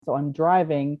So I'm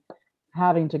driving,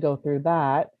 having to go through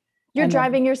that. You're And then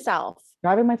driving yourself.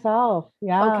 driving myself.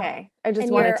 Yeah. Okay. I just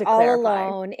And wanted you're to all clarify.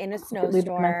 alone in a Completely by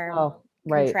snowstorm, myself.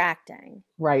 Right. contracting.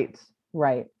 Right.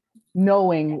 Right.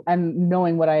 Knowing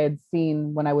what I had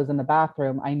seen when I was in the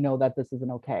bathroom, I know that this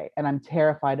isn't okay. And I'm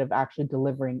terrified of actually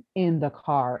delivering in the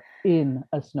car in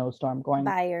a snowstorm going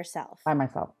By yourself. by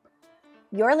myself.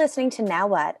 You're listening to Now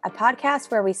What, a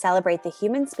podcast where we celebrate the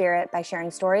human spirit by sharing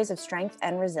stories of strength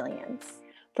and resilience.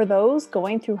 For those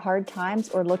going through hard times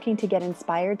or looking to get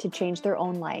inspired to change their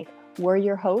own life, we're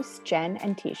your hosts, Jen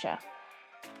and Tisha.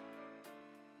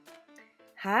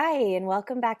 Hi, and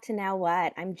welcome back to Now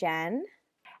What. I'm Jen.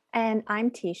 And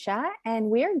I'm Tisha, and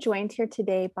we are joined here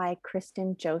today by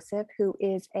Kristen Joseph, who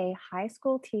is a high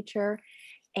school teacher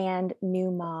and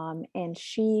new mom. And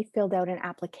she filled out an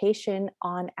application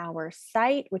on our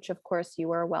site, which of course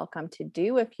you are welcome to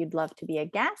do if you'd love to be a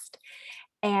guest.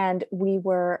 And we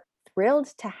were thrilled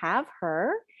to have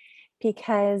her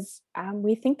because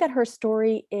we think that her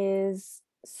story is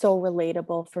so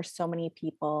relatable for so many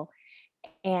people.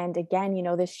 And again, you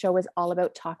know, this show is all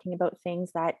about talking about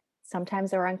things that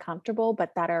sometimes are uncomfortable,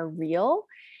 but that are real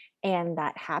and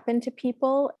that happen to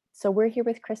people. So we're here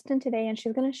with Kristen today, and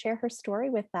she's going to share her story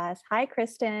with us. Hi,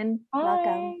 Kristen. Hi.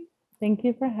 Welcome. Thank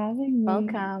you for having me.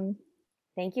 Welcome.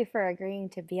 Thank you for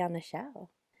agreeing to be on the show.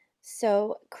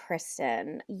 So,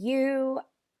 Kristen, you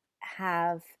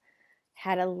have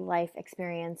had a life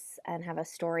experience and have a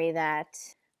story that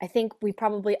I think we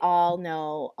probably all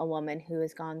know a woman who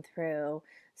has gone through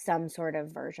some sort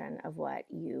of version of what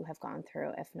you have gone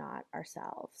through, if not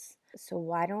ourselves. So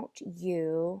why don't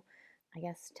you, I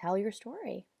guess, tell your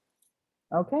story?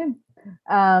 Okay.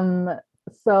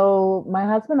 So my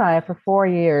husband and I, for 4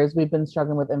 years, we've been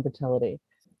struggling with infertility.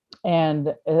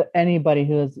 And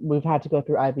anybody we've had to go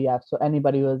through IVF. So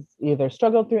anybody who has either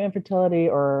struggled through infertility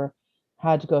or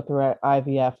had to go through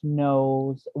IVF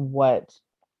knows what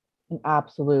an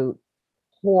absolute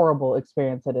horrible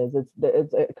experience it is.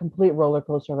 It's a complete roller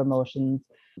coaster of emotions.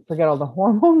 Forget all the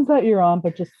hormones that you're on,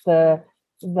 but just the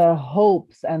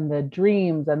hopes and the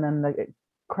dreams, and then the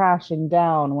crashing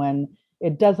down when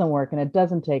it doesn't work and it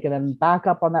doesn't take it, and back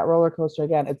up on that roller coaster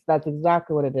again. That's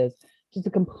exactly what it is. Just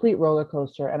a complete roller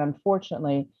coaster. And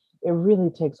unfortunately, it really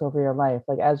takes over your life.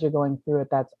 Like as you're going through it,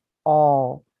 that's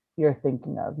all you're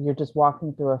thinking of. You're just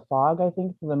walking through a fog, I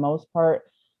think, for the most part,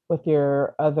 with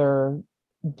your other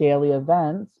daily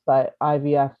events, but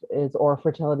IVF or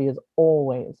fertility is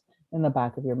always in the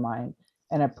back of your mind,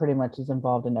 and it pretty much is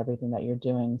involved in everything that you're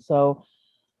doing. So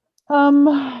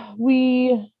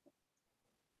we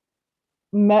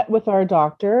met with our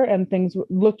doctor and things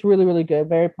looked really, really good,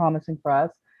 very promising for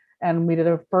us. And we did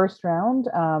a first round,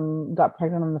 got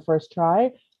pregnant on the first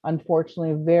try.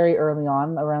 Unfortunately, very early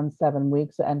on, around 7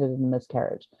 weeks, it ended in a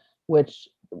miscarriage, which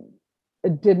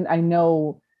it didn't, I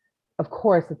know, of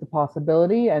course it's a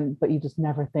possibility, but you just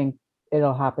never think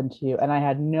it'll happen to you. And I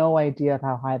had no idea of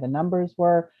how high the numbers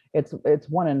were. It's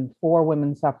 1 in 4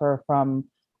 women suffer from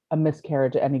a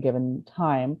miscarriage at any given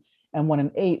time, and 1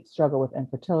 in 8 struggle with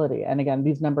infertility. And again,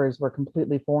 these numbers were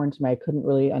completely foreign to me. I couldn't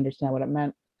really understand what it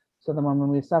meant. So then when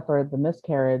we suffered the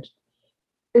miscarriage,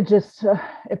 it just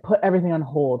it put everything on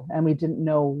hold, and we didn't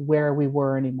know where we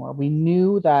were anymore. We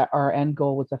knew that our end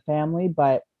goal was a family,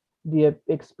 but the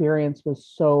experience was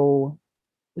so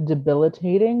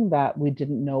debilitating that we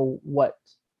didn't know what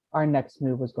our next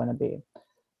move was going to be.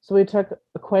 So we took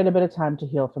quite a bit of time to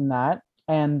heal from that.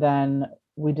 And then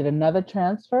we did another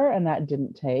transfer, and that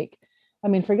didn't take. I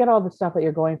mean, forget all the stuff that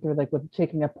you're going through, like with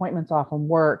taking appointments off from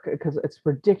work, because it's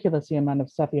ridiculous the amount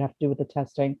of stuff you have to do with the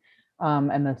testing,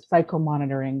 and the cycle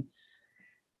monitoring.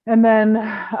 And then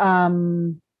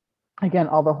again,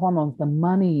 all the hormones, the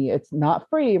money, it's not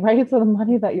free, right? So the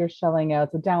money that you're shelling out,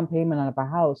 it's a down payment of a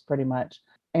house pretty much.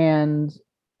 And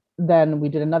then we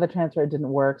did another transfer, it didn't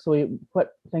work. So we put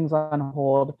things on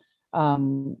hold.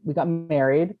 We got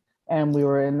married, and we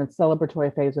were in the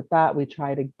celebratory phase with that. We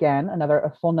tried again,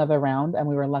 a full another round, and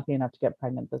we were lucky enough to get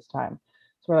pregnant this time.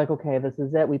 So we're like, okay, this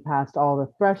is it. We passed all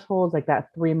the thresholds, like that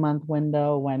 3-month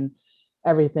window when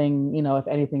everything, if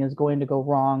anything is going to go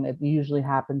wrong, it usually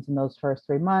happens in those first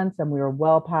 3 months. And we were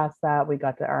well past that. We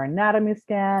got to our anatomy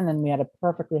scan, and we had a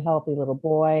perfectly healthy little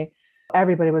boy.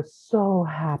 Everybody was so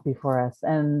happy for us.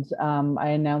 And I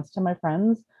announced to my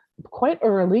friends quite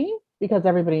early, because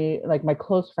everybody, like my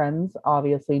close friends,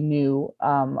 obviously knew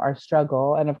our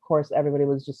struggle. And of course, everybody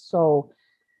was just so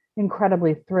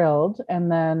incredibly thrilled.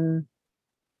 And then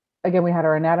again, we had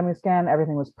our anatomy scan,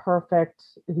 everything was perfect.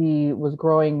 He was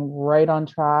growing right on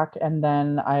track. And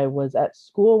then I was at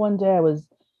school one day.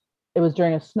 It was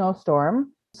during a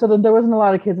snowstorm, So then there wasn't a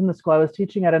lot of kids in the school. I was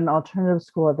teaching at an alternative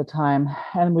school at the time,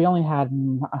 and we only had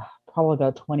probably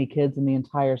about 20 kids in the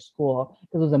entire school.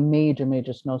 This was a major,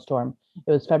 major snowstorm.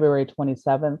 It was February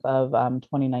 27th of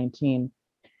 2019.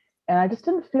 And I just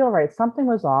didn't feel right. Something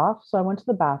was off. So I went to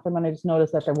the bathroom and I just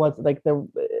noticed that there was like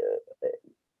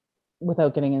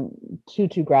without getting too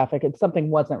graphic, something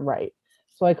wasn't right.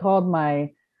 So I called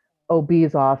my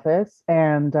OB's office,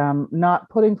 and not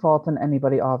putting fault on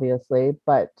anybody, obviously,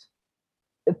 but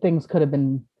things could have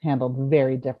been handled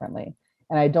very differently.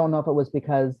 And I don't know if it was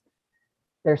because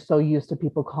they're so used to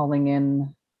people calling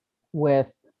in with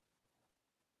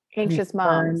Anxious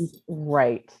moms. concerns.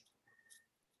 Right.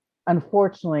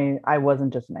 Unfortunately, I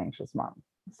wasn't just an anxious mom.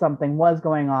 Something was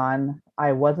going on.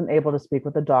 I wasn't able to speak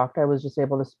with the doctor. I was just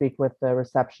able to speak with the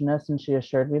receptionist, and she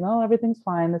assured me, no, everything's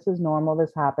fine. This is normal.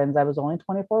 This happens. I was only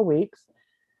 24 weeks.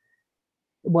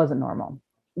 It wasn't normal.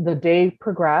 The day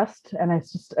progressed, and I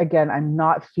just, again, I'm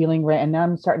not feeling right. And now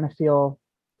I'm starting to feel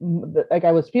like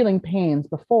I was feeling pains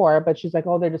before, but she's like,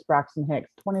 oh, they're just Braxton Hicks.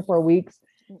 24 weeks,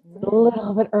 a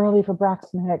little bit early for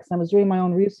Braxton Hicks. I was doing my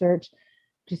own research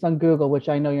just on Google, which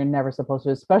I know you're never supposed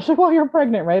to, especially while you're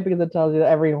pregnant, right? Because it tells you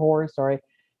every horror story.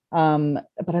 But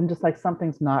I'm just like,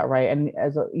 something's not right. And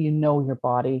your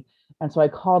body. And so I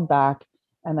called back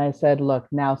and I said, look,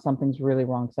 now something's really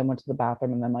wrong. So I went to the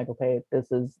bathroom and I'm like, okay,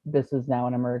 this is now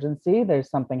an emergency. There's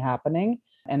something happening.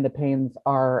 And the pains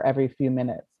are every few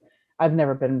minutes. I've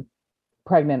never been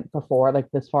pregnant before, like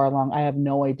this far along. I have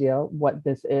no idea what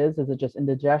this is. Is it just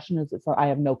indigestion? Is it I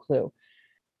have no clue.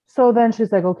 So then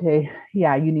she's like, okay,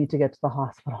 yeah, you need to get to the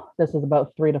hospital. This is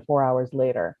about 3 to 4 hours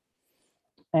later.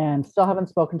 And still haven't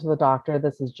spoken to the doctor.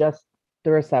 This is just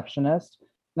the receptionist.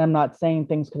 And I'm not saying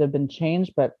things could have been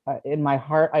changed, but in my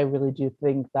heart, I really do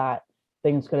think that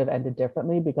things could have ended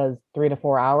differently, because 3 to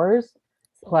 4 hours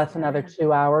plus another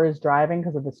 2 hours driving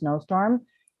because of the snowstorm,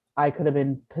 I could have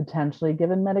been potentially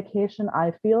given medication,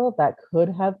 I feel, that could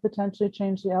have potentially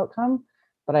changed the outcome.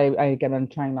 But again, I'm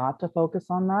trying not to focus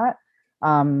on that.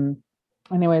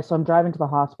 Anyway, so I'm driving to the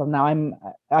hospital now.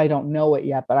 I don't know it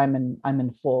yet, but I'm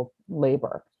in full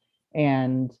labor,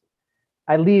 and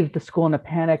I leave the school in a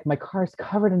panic. My car's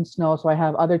covered in snow, so I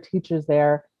have other teachers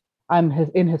there. I'm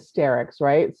in hysterics,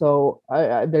 right? So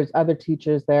there's other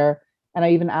teachers there, and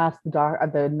I even asked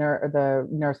the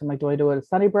nurse, I'm like, do I do it at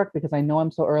Sunnybrook, because I know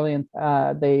I'm so early, and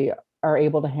they are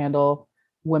able to handle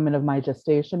women of my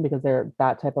gestation because they're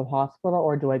that type of hospital,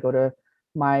 or do I go to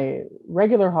my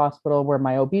regular hospital where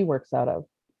my OB works out of?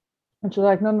 And she's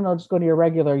like, no, just go to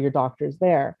your doctor's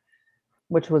there,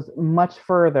 which was much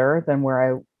further than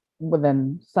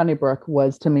than Sunnybrook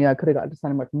was to me. I could have gotten to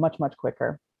Sunnybrook much, much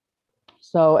quicker.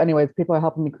 So anyways, people are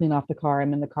helping me clean off the car.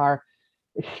 I'm in the car,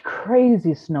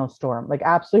 crazy snowstorm, like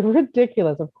absolutely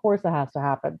ridiculous. Of course it has to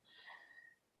happen.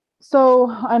 So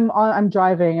I'm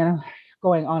driving and I'm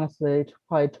going, honestly,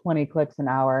 probably 20 clicks an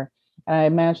hour. And I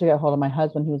managed to get hold of my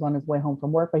husband, who was on his way home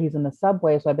from work, but he's in the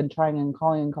subway. So I've been trying and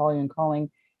calling.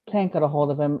 Can't get a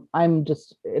hold of him. I'm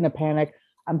just in a panic.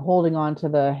 I'm holding on to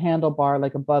the handlebar,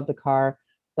 like above the car,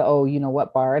 the you know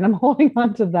what bar. And I'm holding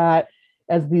on to that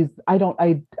as these,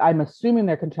 I'm assuming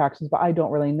they're contractions, but I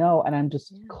don't really know. And I'm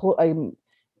just,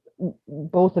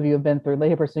 both of you have been through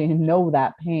labor, so you know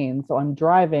that pain. So I'm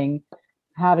driving,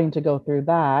 having to go through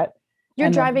that.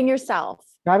 You're driving yourself.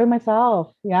 Driving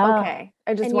myself. Yeah. Okay.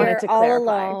 I just wanted to clarify. You're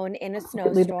all alone in a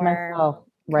snowstorm,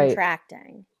 right.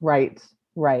 Contracting. Right.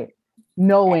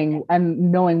 Knowing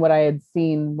what I had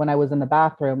seen when I was in the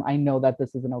bathroom, I know that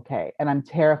this isn't okay. And I'm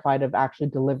terrified of actually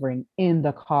delivering in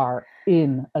the car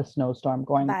in a snowstorm,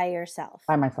 going by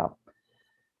myself.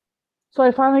 So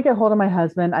I finally get hold of my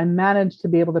husband. I managed to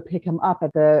be able to pick him up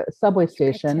at the subway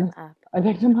station. I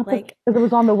picked him up because it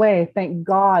was on the way. Thank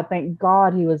God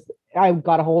I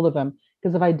got a hold of him,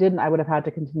 because if I didn't, I would have had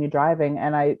to continue driving,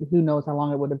 and who knows how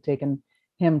long it would have taken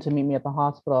him to meet me at the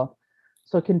hospital.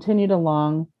 So continued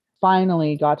along,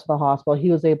 finally got to the hospital.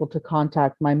 He was able to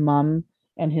contact my mom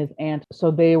and his aunt,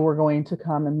 so they were going to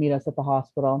come and meet us at the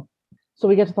hospital. So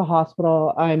we get to the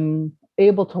hospital. I'm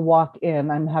able to walk in.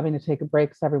 I'm having to take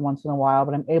breaks every once in a while,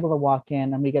 but I'm able to walk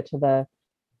in, and we get to the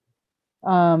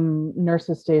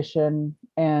nurse's station,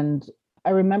 and I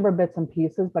remember bits and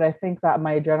pieces, but I think that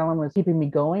my adrenaline was keeping me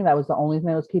going. That was the only thing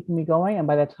that was keeping me going. And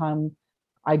by the time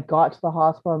I got to the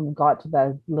hospital and got to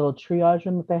that little triage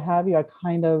room that they have you,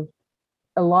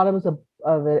 a lot of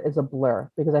it is a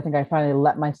blur, because I think I finally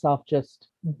let myself just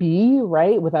be,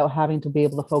 right, without having to be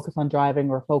able to focus on driving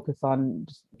or focus on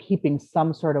just keeping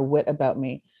some sort of wit about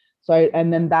me.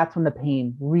 And then that's when the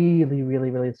pain really, really,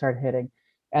 really started hitting.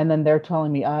 And then they're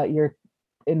telling me,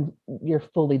 in you're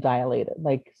fully dilated.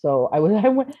 Like, so I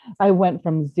went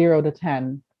from 0 to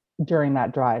 10 during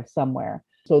that drive somewhere.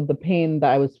 So the pain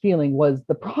that I was feeling was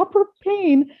the proper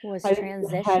pain. Was I had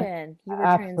transition. You were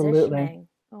absolutely. transitioning.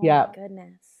 Oh my Yeah.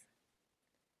 goodness.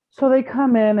 So they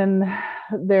come in and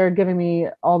they're giving me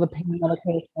all the pain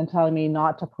medication and telling me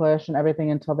not to push and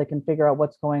everything until they can figure out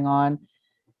what's going on.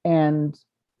 And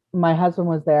my husband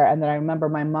was there, and then I remember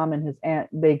my mom and his aunt,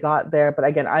 they got there, but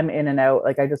again, I'm in and out.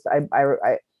 Like, I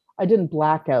didn't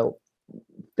black out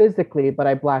physically, but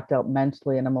I blacked out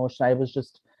mentally and emotionally. I was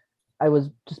just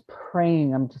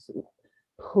praying. I'm just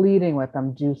pleading with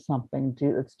them, do something,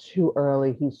 do, it's too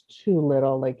early, he's too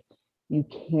little, like, we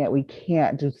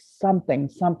can't do something.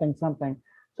 So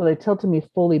they tilted me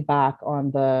fully back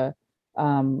on the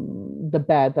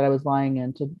bed that I was lying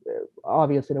in, to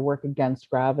obviously to work against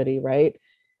gravity, right?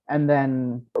 And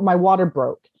then my water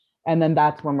broke. And then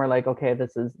that's when we're like, okay,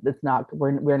 it's not,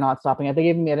 we're not stopping it. They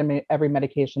gave me every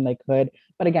medication they could.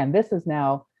 But again, this is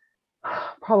now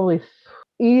probably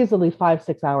easily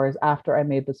 5-6 hours after I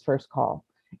made this first call.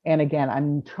 And again,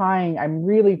 I'm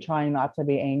really trying not to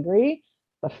be angry,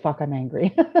 but fuck, I'm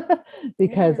angry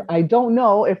because Yeah. I don't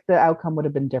know if the outcome would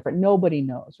have been different. Nobody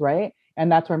knows, right?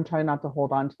 And that's where I'm trying not to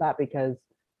hold on to that, because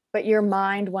But your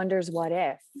mind wonders what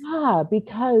if. yeah,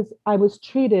 because I was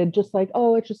treated just like,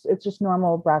 oh, it's just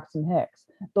normal Braxton Hicks.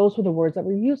 Those were the words that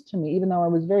were used to me, even though I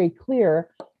was very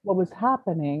clear what was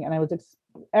happening, and I was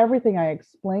everything I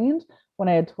explained when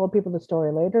I had told people the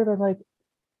story later. They're like,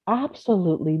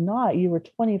 absolutely not. You were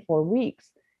 24 weeks.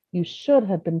 You should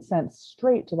have been sent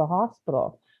straight to the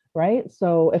hospital, right?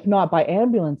 So if not by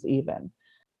ambulance, even.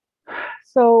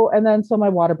 So, and then so my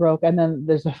water broke, and then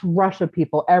there's a rush of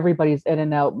people. Everybody's in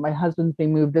and out. My husband's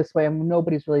being moved this way, and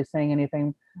nobody's really saying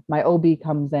anything. My OB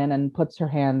comes in and puts her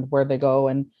hand where they go,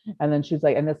 and then she's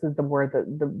like, and this is the word,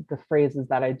 that the phrases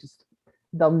that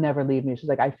they'll never leave me. She's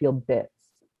like, I feel bits.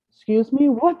 Excuse me,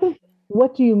 what do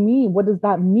you mean? What does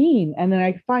that mean? And then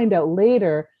I find out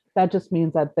later that just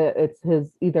means that it's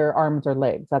his either arms or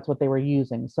legs. That's what they were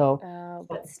using. So Oh,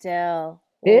 but still.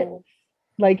 it, Ooh.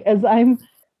 like, as I'm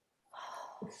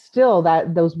still,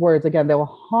 that those words again, they will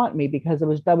haunt me, because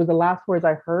that was the last words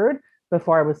I heard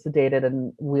before I was sedated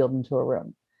and wheeled into a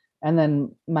room. And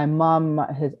then my mom,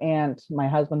 his aunt, my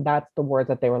husband, that's the words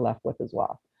that they were left with as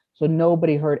well. So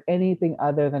nobody heard anything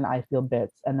other than I feel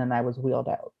bits, and then I was wheeled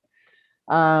out.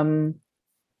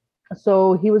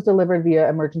 So he was delivered via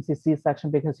emergency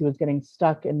C-section because he was getting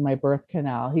stuck in my birth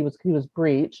canal. He was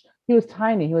breech. He was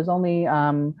tiny. He was only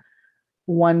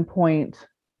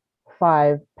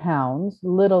 1.5 pounds,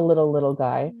 little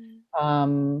guy,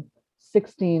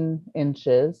 16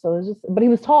 inches. So it was just, but he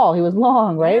was tall. He was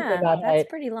long, right? For Yeah, that that's height.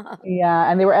 pretty long. Yeah,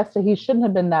 and they were estimating he shouldn't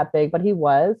have been that big, but he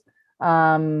was.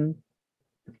 And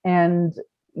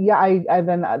yeah, I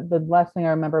then the last thing I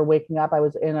remember waking up, I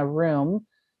was in a room,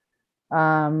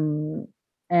 and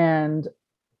and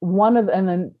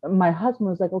then my husband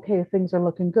was like, okay, things are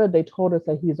looking good. They told us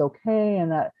that he's okay,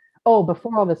 and that, oh,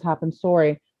 before all this happened,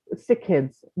 sorry, Sick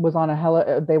Kids was on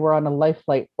they were on a life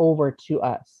flight over to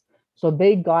us. So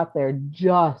they got there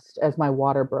just as my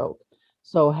water broke.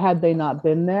 So had they not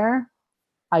been there,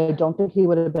 I don't think he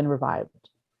would have been revived.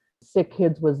 Sick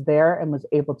Kids was there and was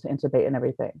able to intubate and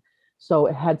everything. So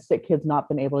had Sick Kids not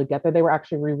been able to get there, they were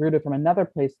actually rerouted from another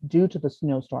place due to the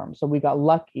snowstorm. So we got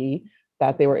lucky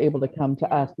that they were able to come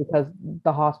to us, because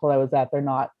the hospital I was at, they're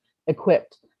not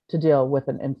equipped to deal with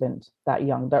an infant that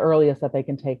young. The earliest that they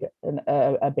can take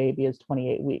a baby is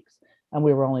 28 weeks. And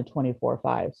we were only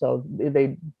 24/5. So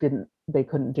they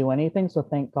couldn't do anything. So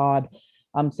thank God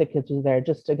Sick Kids was there,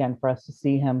 just again for us to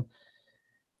see him.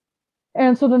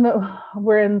 And so then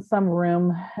we're in some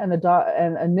room, and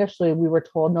and initially we were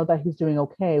told, no, that he's doing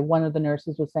okay. One of the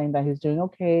nurses was saying that he's doing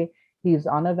okay. He's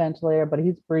on a ventilator, but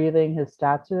he's breathing. His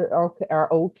stats are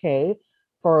okay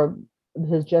for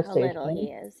his How gestation. little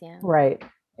he is, yeah. Right.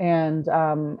 And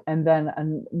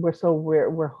then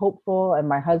we're hopeful. And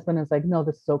my husband is like, no,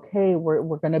 this is okay.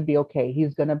 We're gonna be okay.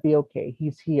 He's gonna be okay.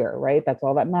 He's here, right? That's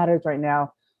all that matters right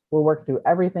now. We'll work through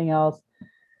everything else.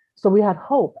 So we had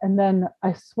hope. And then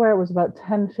I swear it was about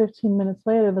 10-15 minutes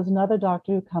later, there's another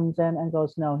doctor who comes in and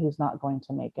goes, no, he's not going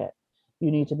to make it.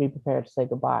 You need to be prepared to say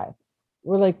goodbye.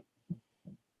 We're like,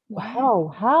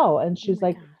 how? And she's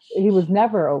like, he was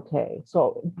never okay.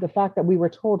 So the fact that we were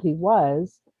told he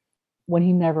was, when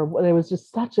he never, there was just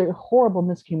such a horrible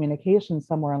miscommunication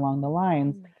somewhere along the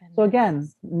lines. So again,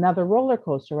 another roller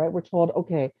coaster, right? We're told,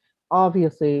 okay,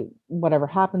 obviously whatever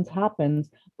happens,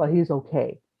 but he's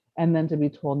okay. And then to be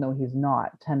told, no, he's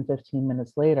not, 10-15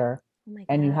 minutes later,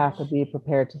 and you have to be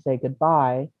prepared to say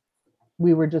goodbye.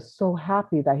 We were just so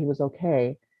happy that he was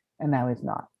okay. and now he's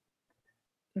not.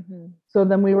 Mhm. So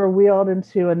then we were wheeled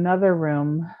into another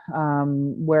room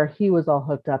where he was all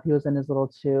hooked up. He was in his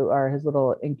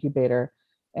little incubator,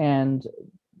 and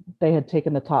they had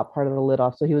taken the top part of the lid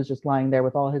off. So he was just lying there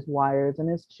with all his wires and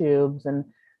his tubes. And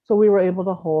so we were able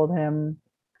to hold him,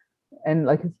 and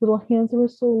like his little hands were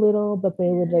so little, but they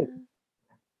would like, Yeah.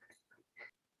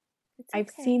 It's I've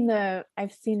okay. seen the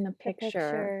The picture.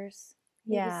 pictures.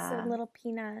 He was Yeah. so little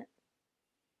peanut.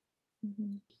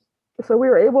 Mhm. so we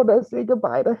were able to say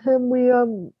goodbye to him. We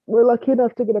were lucky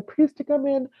enough to get a priest to come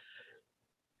in,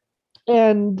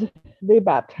 and they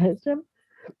baptized him.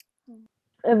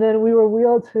 And then we were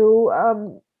wheeled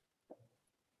to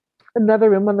another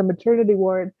room on the maternity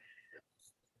ward,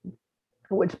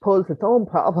 which posed its own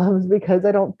problems because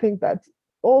I don't think that's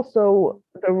also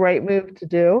the right move to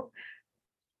do.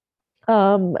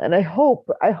 And I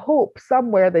hope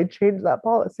somewhere they change that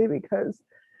policy, because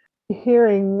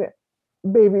hearing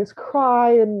babies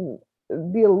cry and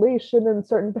the elation in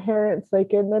certain parents,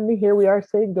 like, and then here we are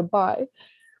saying goodbye.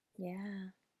 Yeah.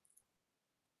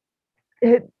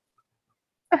 It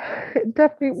it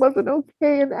definitely wasn't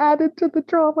okay and added to the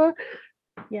drama.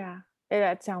 Yeah.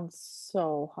 That sounds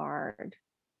so hard.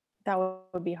 That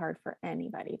would be hard for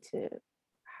anybody to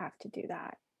have to do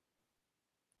that.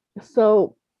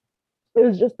 So it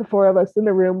was just the four of us in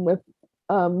the room with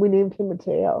we named him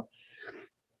Mateo,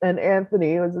 and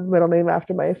Anthony was his middle name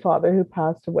after my father who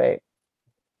passed away.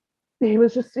 He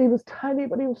was tiny,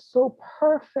 but he was so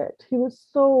perfect. He was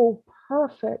so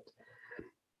perfect.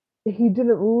 He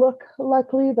didn't look,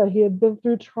 luckily, that he had been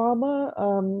through trauma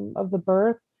of the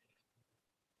birth.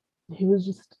 He was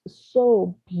just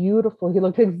so beautiful. He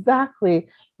looked exactly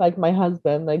like my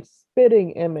husband, like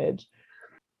spitting image.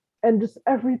 And just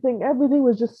everything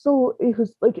was just so, it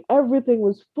was like everything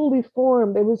was fully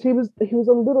formed. He was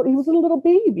a little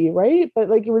baby, right? But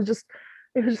like it was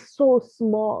so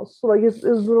small. So like his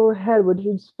little head would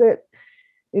just fit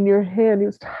in your hand. He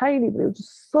was tiny, but it was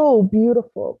just so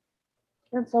beautiful.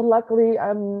 And so luckily,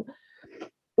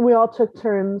 we all took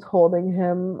turns holding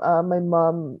him. My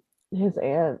mom, his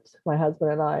aunt, my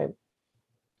husband, and I.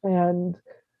 And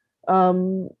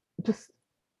um, just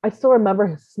I still remember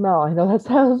his smell. I know that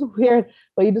sounds weird,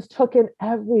 but you just took in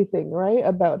everything, right,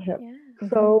 about him. Yeah.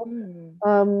 So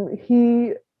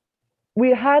Mhm. we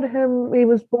had him. He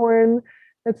was born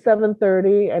at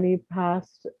 7:30, and he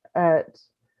passed at,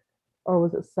 or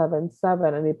was it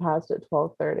 7:07, and he passed at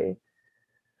 12:30.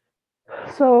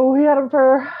 So we had him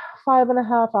for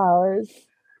 5.5 hours,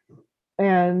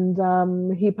 and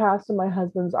he passed in my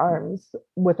husband's arms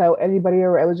without anybody,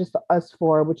 or it was just us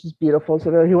four, which is beautiful.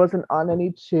 So he wasn't on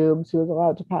any tubes. He was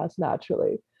allowed to pass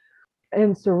naturally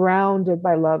and surrounded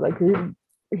by love. Like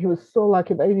he was so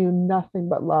lucky that he knew nothing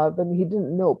but love, and he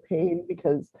didn't know pain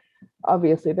because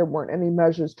obviously there weren't any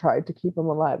measures tried to keep him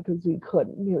alive because he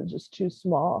couldn't. He was just too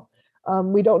small.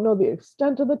 We don't know the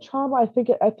extent of the trauma. I think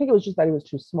it was just that he was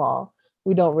too small.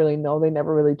 We don't really know. They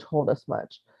never really told us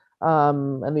much.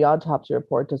 And the autopsy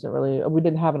report doesn't really. We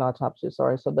didn't have an autopsy,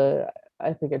 sorry. So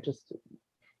I think it's just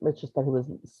that he was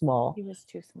small. He was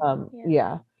too small.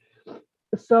 Yeah.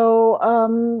 So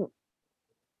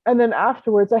and then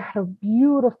afterwards, I had a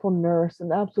beautiful nurse,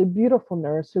 an absolutely beautiful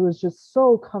nurse who was just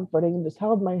so comforting and just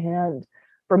held my hand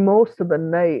for most of the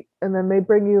night. And then they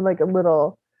bring you like a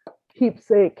little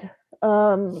keepsake.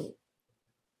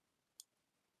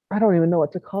 I don't even know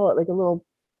what to call it, like a little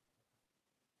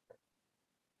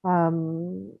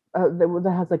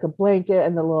that has like a blanket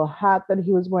and the little hat that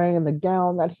he was wearing and the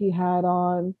gown that he had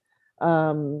on.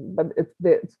 But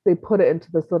they put it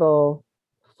into this little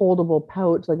foldable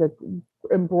pouch, like a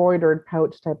embroidered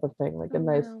pouch type of thing, like a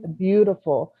nice, wow.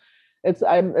 beautiful. It's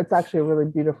actually really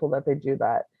beautiful that they do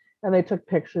that. And they took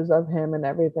pictures of him and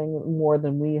everything more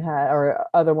than we had, or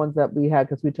other ones that we had,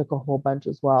 because we took a whole bunch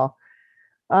as well.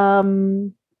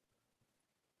 And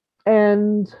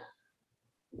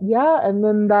yeah, and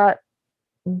then that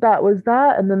was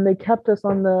that. And then they kept us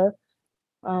on the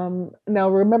now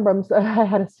remember, I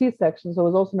had a C-section, so it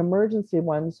was also an emergency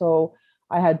one. So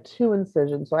I had two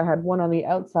incisions. So I had one on the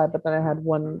outside, but then I had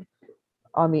one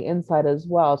on the inside as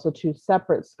well. So two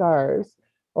separate scars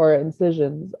or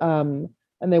incisions.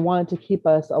 And they wanted to keep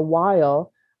us a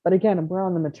while, but again, we're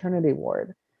on the maternity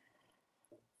ward.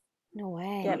 No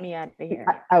way. Get me out of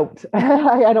here. Out.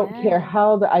 I don't care Yeah.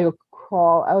 how I will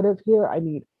crawl out of here. I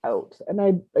need out.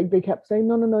 And they kept saying,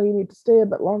 no, you need to stay a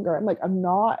bit longer. I'm like, I'm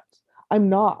not.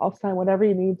 I'll sign whatever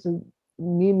you need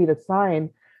me to sign,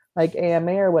 like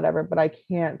AMA or whatever, but I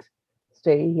can't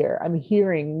stay here. I'm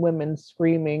hearing women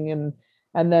screaming and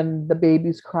then the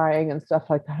baby's crying and stuff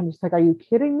like that. I'm just like, are you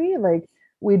kidding me? Like,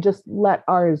 we just let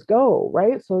ours go,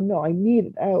 right? So no, I need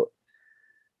it out.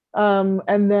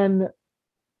 And then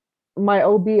my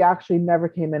OB actually never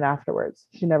came in afterwards.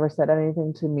 She never said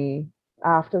anything to me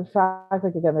after the fact.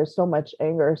 Like, again, there's so much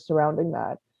anger surrounding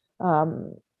that.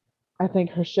 Um, I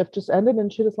think her shift just ended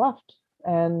and she just left.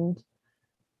 And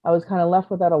I was kind of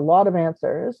left without a lot of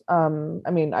answers. I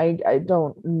mean, I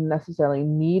don't necessarily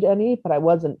need any, but I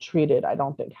wasn't treated, I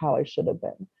don't think, how I should have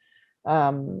been.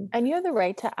 And you have the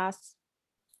right to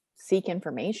seek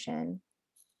information.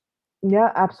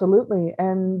 Yeah, absolutely.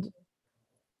 And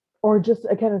or just,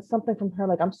 again, it's something from her,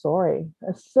 like, I'm sorry,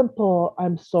 a simple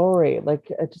I'm sorry, like,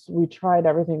 it just, we tried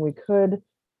everything we could,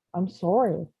 I'm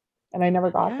sorry. And I never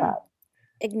got Yeah. that.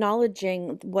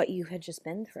 Acknowledging what you had just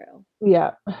been through.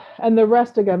 Yeah. And the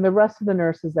rest, again, the rest of the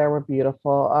nurses there were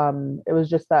beautiful. It was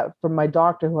just that from my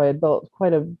doctor, who I had built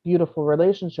quite a beautiful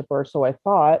relationship, or so I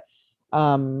thought,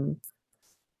 um,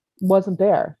 wasn't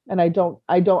there. And I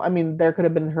mean, there could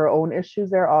have been her own issues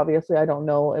there, obviously, I don't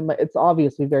know. It's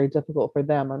obviously very difficult for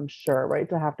them, I'm sure, right,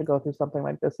 to have to go through something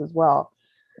like this as well.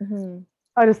 Mm-hmm.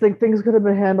 I just think things could have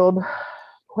been handled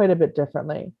quite a bit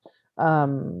differently.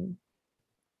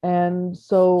 And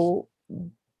so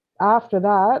after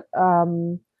that,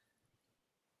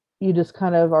 you just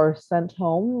kind of are sent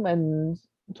home and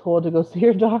told to go see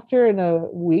your doctor in a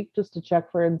week just to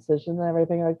check for incision and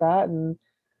everything like that. And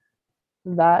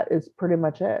that is pretty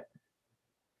much it.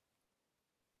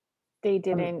 They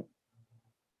didn't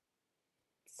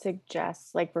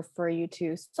suggest, like, refer you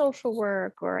to social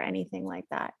work or anything like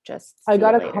that? Just I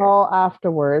got a later. call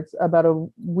afterwards, about a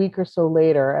week or so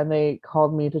later, and they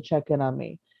called me to check in on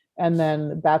me. And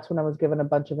then that's when I was given a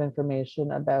bunch of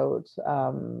information about,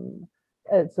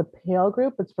 it's a PALE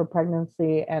group, it's for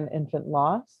pregnancy and infant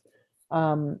loss.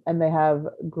 And they have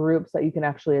groups that you can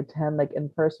actually attend, like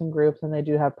in-person groups, and they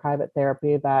do have private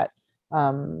therapy that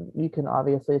you can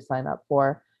obviously sign up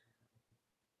for.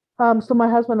 So my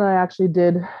husband and I actually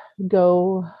did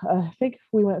go, I think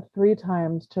we went 3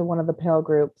 times to one of the PALE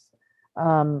groups,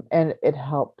 and it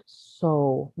helped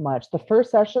so much. The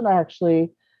first session, I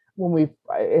actually,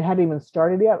 it hadn't even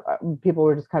started yet, people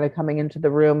were just kind of coming into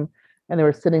the room and they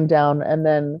were sitting down, and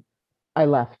then I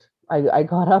left. I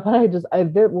got up and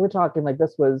we're talking like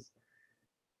this was,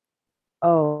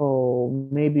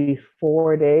 maybe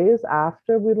 4 days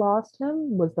after we lost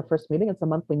him was the first meeting. It's a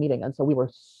monthly meeting. And so we were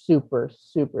super,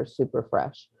 super, super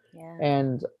fresh. Yeah.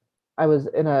 And I was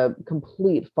in a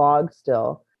complete fog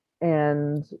still.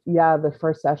 And yeah, the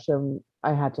first session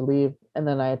I had to leave. And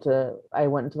then I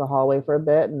went into the hallway for a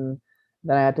bit, and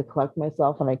then I had to collect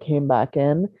myself and I came back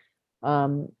in.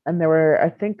 And I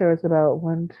think there was about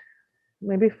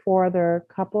maybe 4 other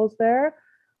couples there.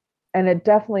 And it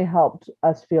definitely helped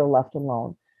us feel left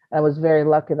alone. I was very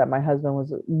lucky that my husband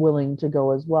was willing to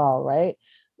go as well, right,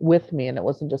 with me. And it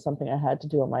wasn't just something I had to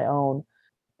do on my own.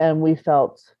 And we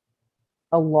felt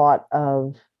a lot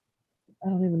of, I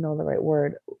don't even know the right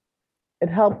word. It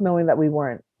helped knowing that we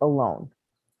weren't alone.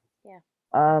 Yeah.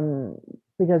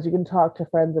 Because you can talk to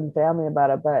friends and family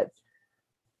about it, but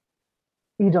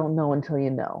you don't know until you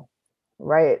know,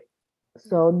 right?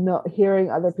 So no, hearing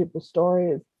other people's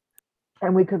stories,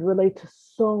 and we could relate to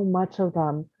so much of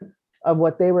them, of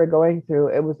what they were going through.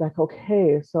 It was like,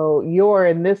 okay, so you're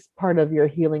in this part of your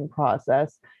healing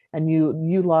process, and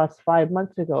you lost 5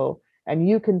 months ago, and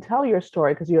you can tell your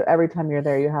story, because every time you're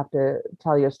there, you have to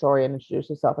tell your story and introduce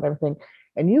yourself and everything,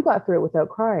 and you got through it without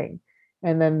crying.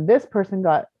 And then this person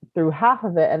got through half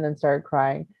of it and then started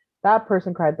crying. That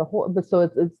person cried the whole, but so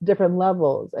it's different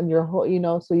levels, and your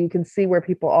whole, so you can see where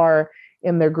people are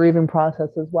in their grieving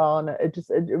process as well. And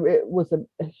it was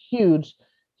a huge,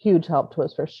 huge help to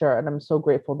us for sure. And I'm so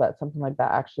grateful that something like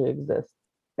that actually exists,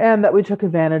 and that we took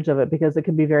advantage of it, because it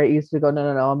can be very easy to go, no,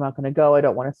 no, no, I'm not going to go. I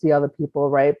don't want to see other people,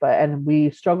 right? And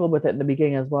we struggled with it in the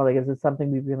beginning as well, because it's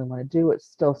something we really want to do. It's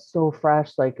still so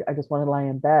fresh. Like, I just want to lie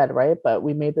in bed, right? But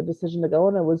we made the decision to go,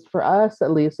 and it was, for us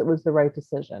at least, it was the right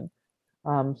decision.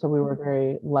 So we were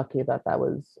very lucky that that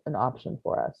was an option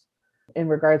for us. In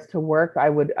regards to work,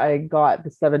 I got the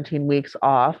 17 weeks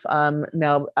off.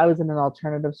 Now I was in an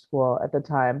alternative school at the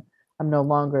time. I'm no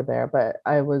longer there, but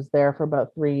I was there for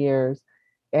about 3 years.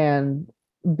 And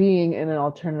being in an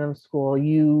alternative school,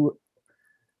 you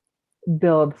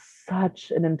build such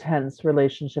an intense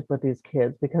relationship with these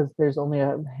kids, because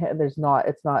it's not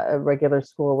a regular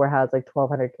school where it has like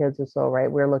 1,200 kids or so,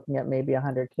 right? We're looking at maybe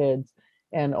 100 kids,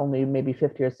 and only maybe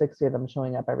 50 or 60 of them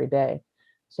showing up every day.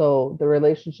 So the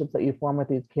relationships that you form with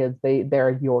these kids,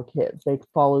 they're your kids. They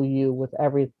follow you with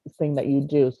everything that you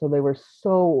do. So they were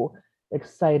so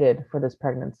excited for this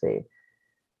pregnancy.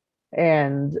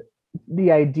 And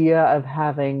the idea of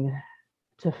having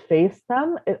to face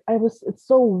them, it's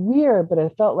so weird, but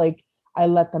it felt like I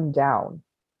let them down.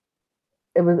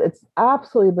 It's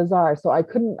absolutely bizarre. So I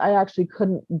actually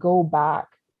couldn't go back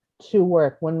to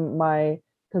work when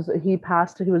because he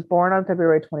was born on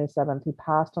February 27th. He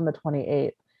passed on the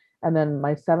 28th. And then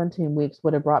my 17 weeks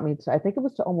would have brought me to, I think it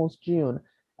was to almost June.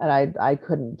 And I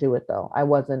couldn't do it though. I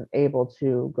wasn't able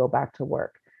to go back to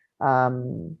work.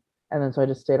 And then so I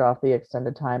just stayed off the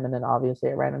extended time. And then obviously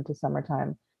it ran into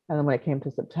summertime. And then when it came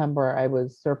to September, I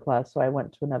was surplus. So I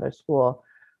went to another school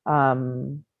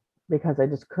because I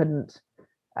just couldn't,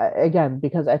 again,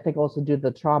 because I think also due to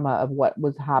the trauma of what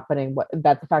was happening,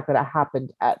 that the fact that it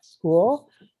happened at school.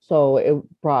 So it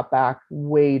brought back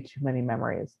way too many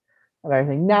memories of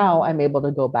everything. Now I'm able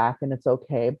to go back and it's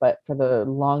okay. But for the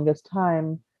longest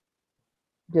time,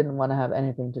 didn't want to have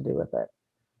anything to do with it.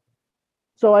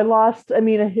 So I lost,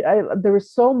 there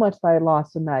was so much that I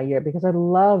lost in that year because I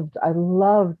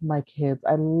loved my kids.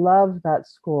 I loved that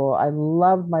school. I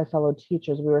loved my fellow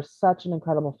teachers. We were such an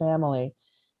incredible family.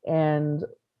 And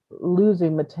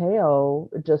losing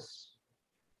Mateo just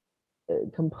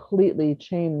completely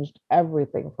changed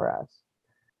everything for us.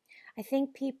 I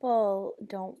think people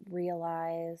don't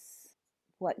realize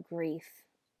what grief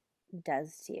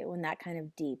does to you, when that kind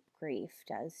of deep grief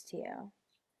does to you.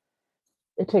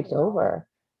 It takes over.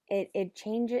 It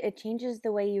changes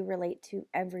the way you relate to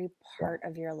every part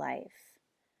of your life,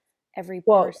 every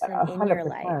person in your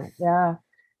life. Yeah.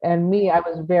 And me, I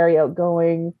was very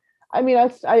outgoing. I mean,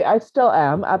 I still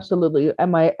am, absolutely.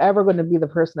 Am I ever going to be the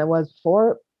person I was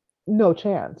before? No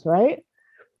chance, right?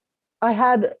 I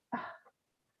had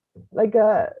like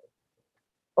a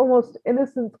almost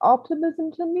innocent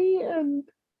optimism to me, and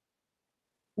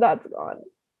that's gone.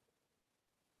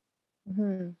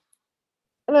 Mm-hmm.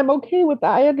 And I'm okay with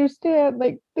that. I understand,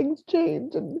 like, things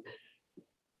change,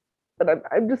 but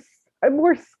I'm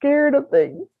more scared of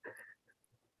things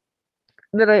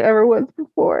than I ever was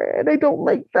before, and I don't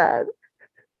like that.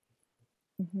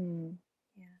 Mm-hmm.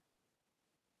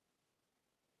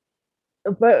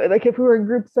 But like if we were in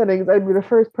group settings, I'd be the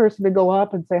first person to go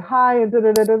up and say hi and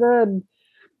and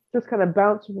just kind of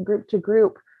bounce from group to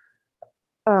group.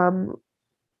 I'm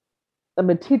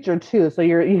a teacher too, so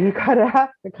you kind of have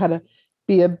to kind of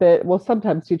be a bit. Well,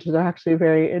 sometimes teachers are actually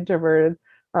very introverted,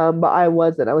 but I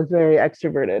wasn't. I was very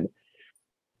extroverted,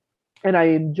 and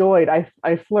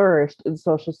I flourished in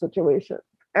social situations.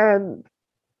 And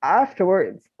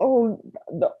afterwards,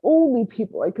 the only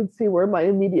people I could see were my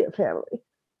immediate family.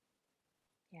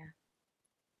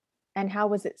 And how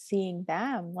was it seeing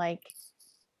them? Like,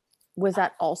 was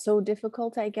that also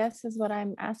difficult, I guess, is what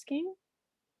I'm asking?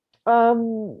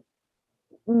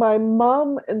 My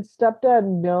mom and stepdad,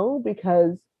 no,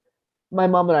 because my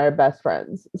mom and I are best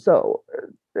friends. So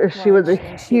she was a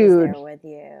she was huge, there with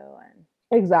you.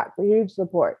 exactly, huge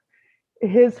support.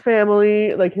 His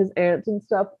family, like his aunts and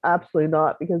stuff, absolutely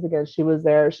not, because again, she was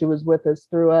there, she was with us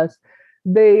through us.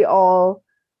 They all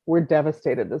were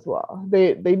devastated as well.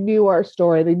 They knew our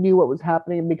story, they knew what was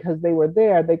happening, because they were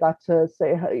there. They got to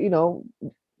say,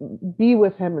 be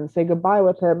with him and say goodbye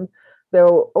with him. There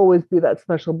will always be that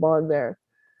special bond there.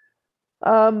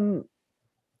 The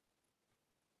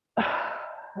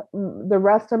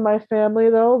rest of my family,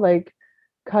 though, like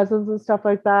cousins and stuff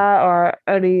like that, or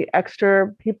any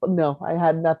extra people, no, I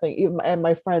had nothing. Even and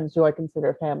my friends, who I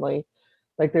consider family,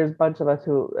 like there's a bunch of us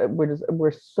who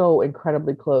we're so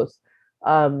incredibly close.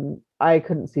 I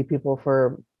couldn't see people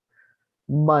for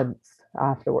months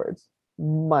afterwards,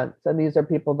 months, and these are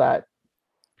people that,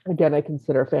 again, I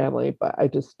consider family, but I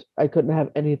couldn't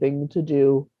have anything to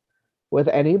do with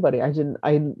anybody.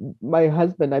 My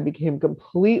husband, I became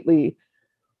completely,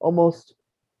 almost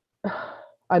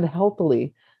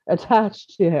unhealthily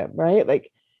attached to him, right?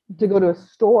 Like, to go to a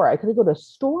store, I couldn't go to a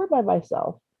store by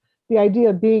myself. The idea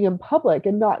of being in public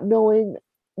and not knowing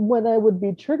when I would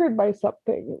be triggered by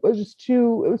something, it was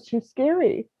too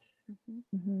scary.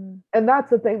 Mm-hmm. And that's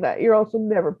the thing that you're also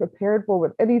never prepared for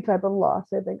with any type of loss,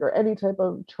 I think, or any type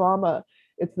of trauma.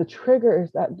 It's the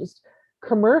triggers that just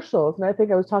commercials. And I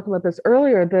think I was talking about this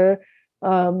earlier, the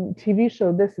TV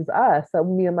show This Is Us, that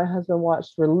me and my husband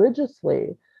watched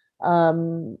religiously.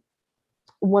 One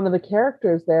of the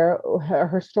characters there,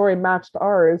 her story matched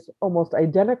ours almost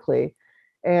identically.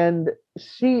 And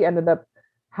she ended up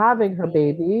having her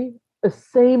baby the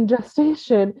same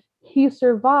gestation. He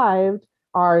survived,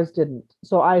 ours didn't.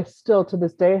 So I still to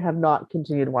this day have not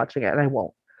continued watching it, and I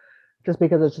won't, just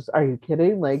because it's just, are you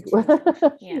kidding? Like,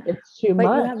 it's too much.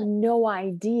 But you have no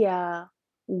idea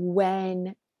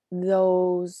when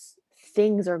those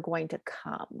things are going to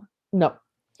come. No.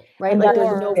 Right? And like that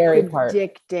there's is no the scary part.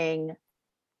 predicting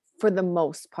for the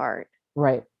most part.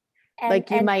 Right.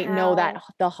 Like you and might know that how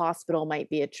the hospital might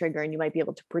be a trigger and you might be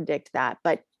able to predict that,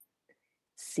 but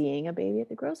seeing a baby at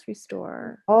the grocery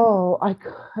store, Oh, I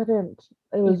couldn't.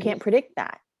 It you was can't just, predict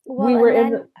that. we well, were and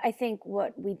in then I think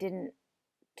what we didn't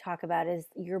talk about is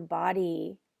your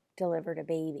body delivered a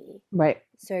baby. right.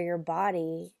 So your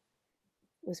body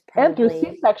was And through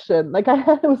probably C-section. Like I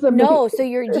had, it was no, amazing. so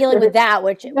you're dealing with that,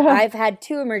 which Yeah, I've had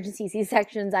 2 emergency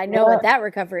C-sections. I know yeah, what that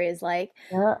recovery is like.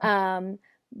 yeah.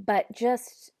 But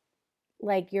just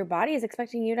like your body is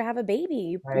expecting you to have a baby.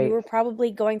 You Right. were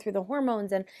probably going through the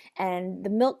hormones and the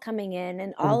milk coming in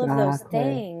and all of those Exactly.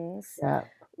 things, Yeah,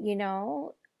 you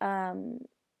know,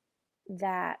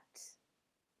 that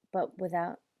but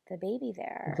without the baby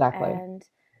there. exactly. And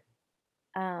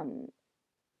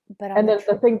but on And the then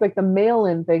the things like the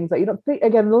mail-in things that you don't think,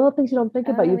 again, the little things you don't think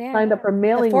about. oh You've signed yeah, up for the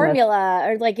mailing lists, formula,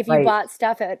 or like if you right? bought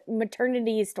stuff at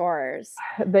maternity stores.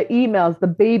 The emails, the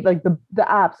babe, like the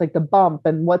apps, like the bump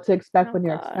and what to expect Oh when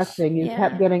you're gosh, expecting. You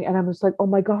kept yeah. getting, and I'm just like, oh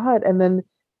my God. And then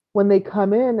when they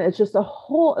come in, it's just a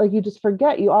whole, like you just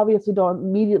forget. You obviously don't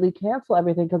immediately cancel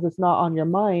everything because it's not on your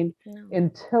mind No.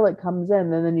 until it comes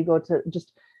in. And then you go to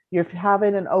just, you're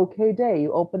having an okay day.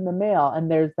 You open the mail and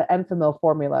there's the Enfamil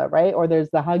formula, right? Or there's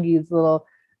the Huggies little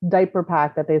diaper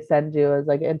pack that they send you as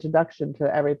like introduction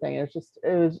to everything. It's just,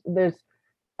 it was, there's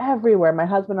everywhere. My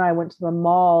husband and I went to the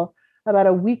mall about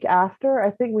a week after.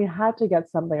 I think we had to get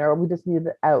something, or we just needed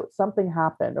it out. Something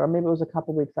happened, or maybe it was a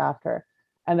couple weeks after,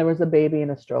 and there was a baby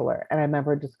in a stroller. And I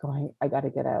remember just going, I got to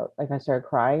get out. Like I started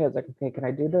crying. I was like, okay, can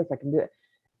I do this? I can do it.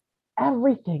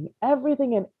 Everything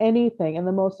and anything, and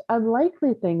the most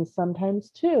unlikely things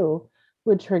sometimes too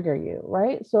would trigger you,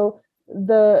 right? So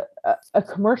the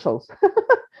commercials,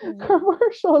 Mhm.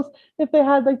 commercials, if they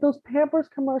had like those Pampers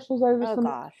commercials are just Oh the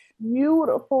most gosh.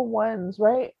 beautiful ones,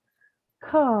 right?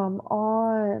 Come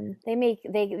on.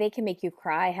 They can make you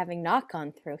cry having not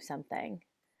gone through something.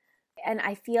 And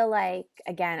I feel like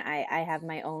again, I have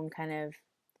my own kind of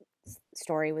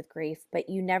story with grief, but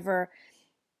you never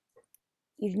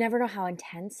know how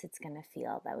intense it's going to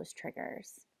feel, those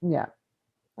triggers. Yeah,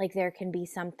 Like there can be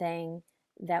something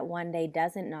that one day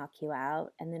doesn't knock you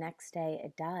out and the next day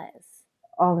it does.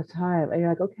 all the time. And you're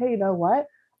like, okay, you know what?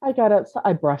 I got outside,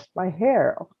 I brushed my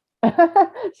hair.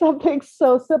 Something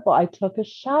so simple. I took a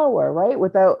shower, right?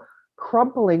 Without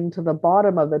crumpling to the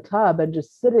bottom of the tub and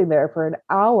just sitting there for an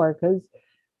hour because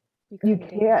You you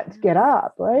couldn't do that. can't get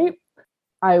up, right?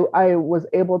 I was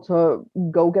able to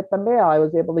go get the mail. I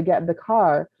was able to get in the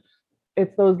car.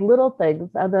 It's those little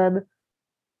things. And then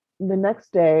the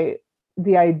next day,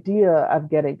 the idea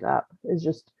of getting up is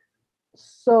just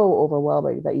so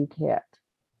overwhelming that you can't.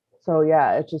 So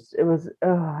yeah, it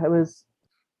was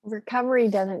Recovery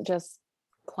doesn't just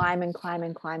climb and climb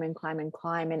and climb and climb and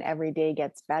climb and every day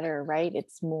gets better, right?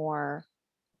 It's more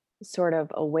sort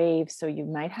of a wave. So you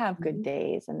might have good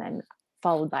days and then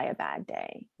followed by a bad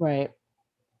day, right.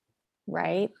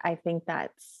 right? I think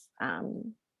that's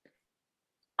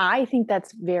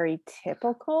very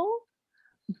typical,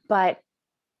 but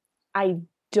I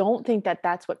don't think that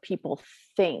that's what people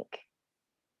think.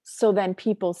 So then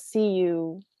people see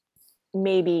you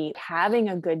maybe having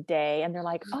a good day and they're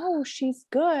like, oh, she's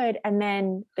good. And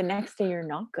then the next day you're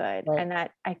not good. Right. And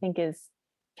that I think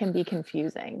can be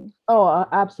confusing. Oh,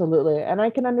 absolutely. And I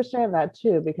can understand that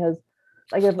too, because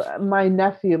like if my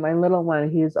nephew, my little one,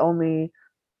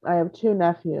 I have two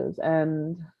nephews,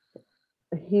 and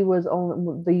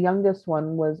the youngest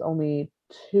one was only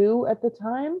 2 at the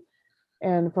time.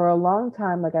 And for a long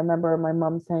time, like I remember my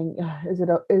mom saying, is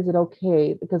it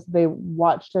okay? Because they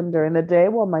watched him during the day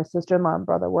while my sister-in-law and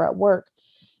brother were at work,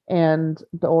 and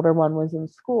the older one was in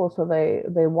school. So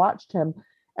they watched him,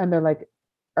 and they're like,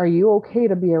 are you okay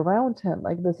to be around him?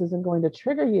 Like this isn't going to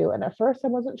trigger you. And at first I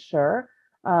wasn't sure.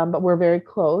 But we're very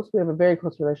close. We have a very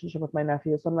close relationship with my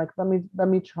nephew. So I'm like, let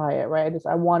me try it, right?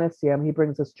 I want to see him. He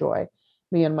brings us joy.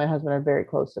 Me and my husband are very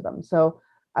close to them. So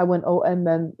I went, oh, and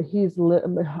then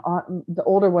the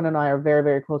older one and I are very,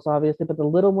 very close, obviously, but the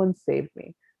little one saved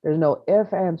me. There's no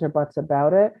ifs, ands, or buts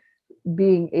about it.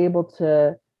 Being able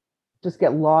to just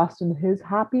get lost in his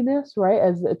happiness, right?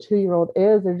 As a 2-year-old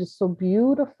is, they're just so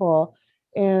beautiful.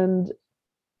 And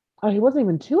he wasn't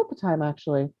even 2 at the time,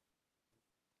 actually.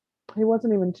 He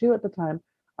wasn't even 2 at the time,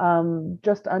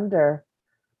 just under.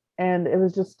 And it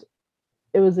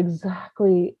was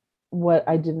exactly what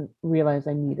I didn't realize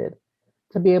I needed,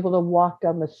 to be able to walk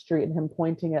down the street and him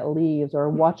pointing at leaves or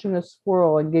watching a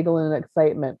squirrel and giggle in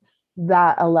excitement.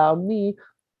 That allowed me,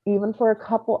 even for a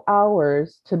couple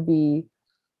hours, to be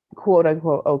quote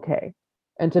unquote okay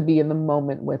and to be in the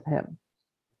moment with him.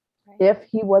 Right. If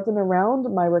he wasn't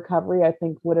around, my recovery, I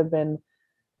think, would have been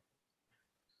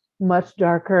much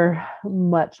darker,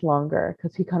 much longer,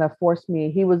 because he kind of forced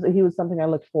me. He was something I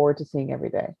looked forward to seeing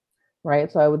every day,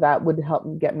 right? So that would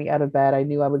help get me out of bed. I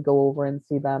knew I would go over and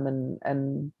see them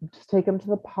and just take him to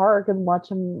the park and watch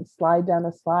him slide down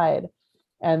a slide.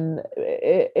 And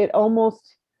it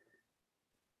almost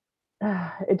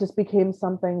it just became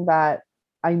something that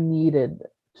I needed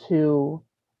to,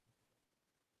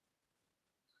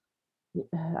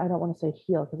 I don't want to say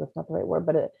heal because that's not the right word,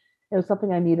 but it was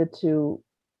something I needed to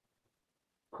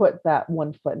put that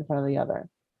one foot in front of the other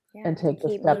Yeah, and to take the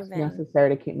keep steps moving.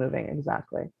 necessary to keep moving.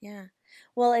 Exactly. Yeah.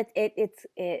 Well,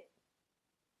 it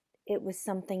was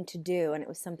something to do, and it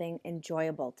was something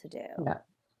enjoyable to do. Yeah,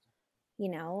 You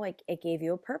know, like it gave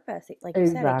you a purpose. Like you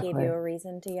said, it gave exactly. you a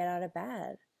reason to get out of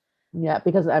bed. Yeah,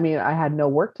 because I mean, I had no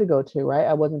work to go to, right?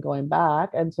 I wasn't going back.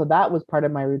 And so that was part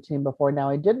of my routine before. Now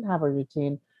I didn't have a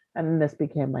routine, and then this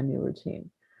became my new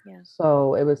routine. Yeah.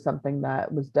 So it was something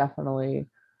that was definitely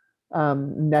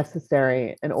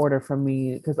necessary in order for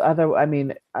me, because I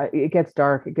mean, it gets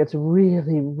dark. It gets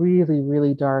really, really,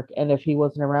 really dark. And if he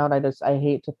wasn't around, I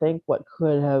hate to think what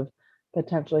could have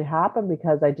potentially happened,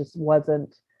 because I just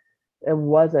wasn't, it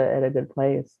wasn't at a good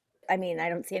place. I mean, I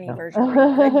don't see any version where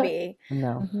you could No. be.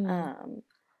 No. Mhm. Um,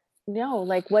 No,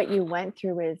 like what you went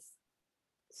through is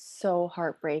so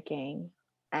heartbreaking,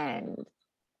 and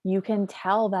you can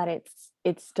tell that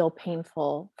it's still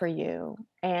painful for you.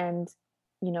 And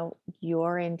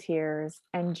you're in tears,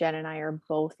 and Jen and I are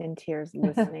both in tears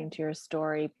listening to your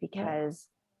story, because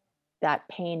that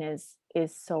pain is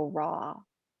so raw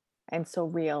and so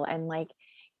real. And like,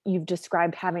 you've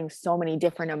described having so many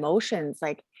different emotions,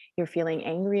 like you're feeling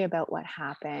angry about what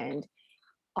happened.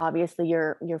 Obviously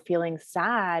you're feeling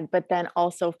sad, but then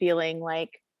also feeling like,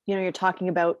 you're talking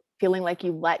about feeling like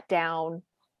you let down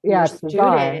Yeah, your it's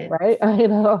bizarre, student, right? I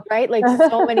know. right? Like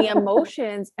so many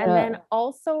emotions. And Yeah. then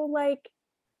also like,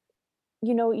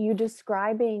 you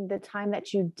describing the time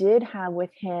that you did have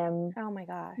with him, oh my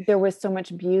gosh. there was so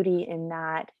much beauty in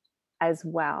that as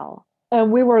well.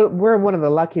 And we're one of the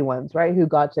lucky ones, right, who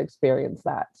got to experience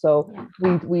that. So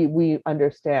Yeah. we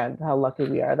understand how lucky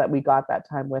we are that we got that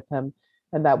time with him,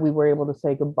 and that we were able to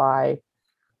say goodbye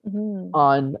Mhm.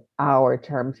 on our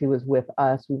terms. He was with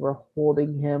us. We were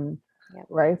holding him, Yep.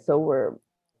 right? So we're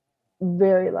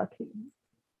very lucky.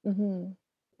 Mhm.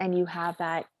 And you have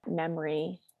that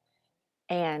memory.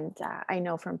 And I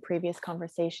know from previous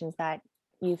conversations that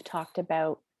you've talked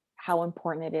about how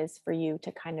important it is for you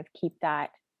to kind of keep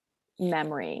that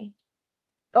memory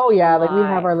Oh yeah, like we have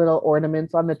alive. our little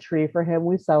ornaments on the tree for him.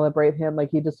 We celebrate him. Like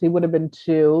he would have been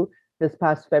 2 this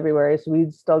past February, so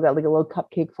we still got like a little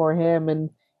cupcake for him, and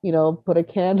put a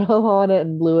candle on it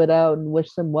and blew it out and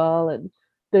wished him well. And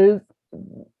there's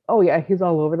oh yeah, he's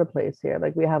all over the place here.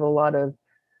 Like we have a lot of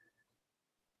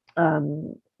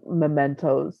um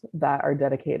mementos that are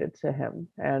dedicated to him,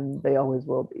 and they always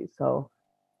will be. So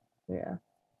yeah.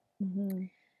 Mhm.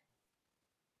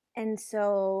 And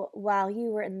so while you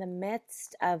were in the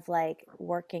midst of like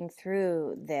working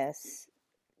through this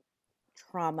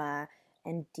trauma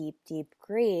and deep, deep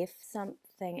grief,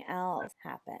 something else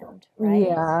happened, right?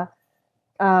 Yeah.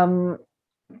 Um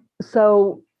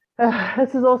so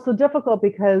this is also difficult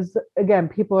because again,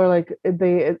 people are like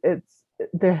it's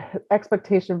the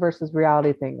expectation versus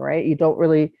reality thing, right? You don't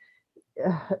really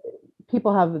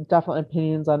people have different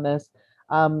opinions on this.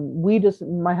 We just,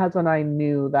 my husband and I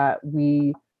knew that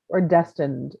we were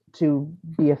destined to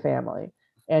be a family,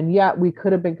 and yet we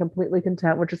could have been completely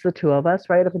content with just the 2 of us,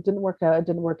 right? If it didn't work out, it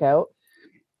didn't work out.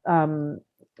 um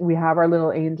we have our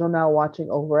little angel now watching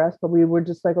over us, but we were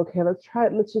just like, okay,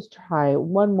 let's just try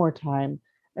one more time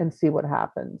and see what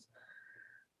happens.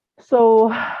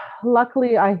 So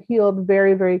luckily I healed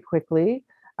very, very quickly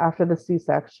after the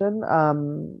C-section.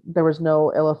 There was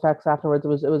no ill effects afterwards.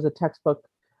 It was a textbook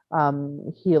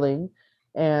healing,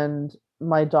 and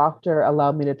my doctor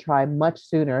allowed me to try much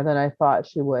sooner than I thought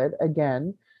she would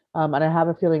again. And I have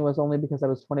a feeling it was only because I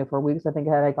was 24 weeks. I think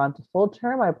had I gone to full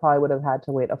term, I probably would have had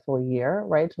to wait a full year,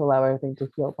 right, to allow everything to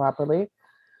heal properly.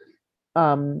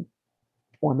 Um,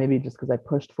 or maybe just because I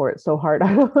pushed for it so hard.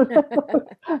 I don't know.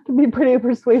 I can be pretty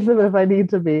persuasive if I need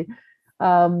to be.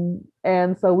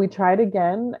 And so we tried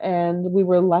again, and we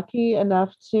were lucky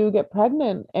enough to get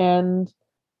pregnant. And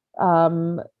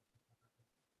um,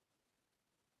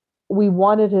 we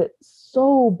wanted it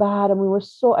so bad, and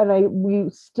we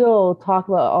still talk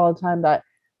about all the time that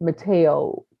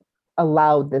Mateo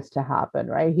allowed this to happen,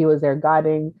 right? He was there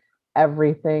guiding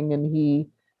everything, and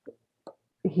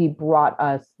he brought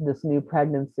us this new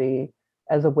pregnancy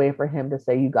as a way for him to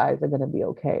say, you guys are going to be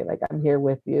okay. Like, I'm here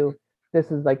with you. This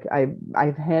is like, I've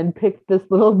handpicked this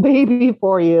little baby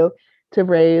for you. to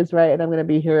raise, right? And I'm going to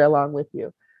be here along with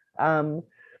you.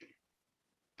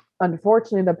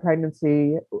 Unfortunately, the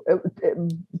pregnancy,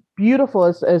 beautiful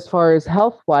as far as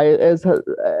health wise,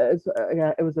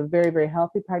 yeah, it was a very, very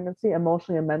healthy pregnancy,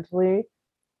 emotionally and mentally.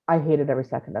 I hated every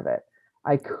second of it.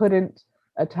 I couldn't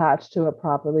attach to it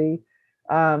properly.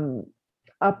 Um,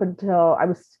 Up until I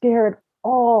was scared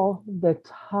all the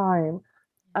time.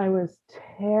 I was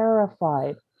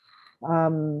terrified.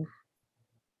 Um,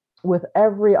 with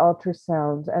every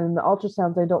ultrasound, and the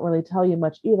ultrasounds, I don't really tell you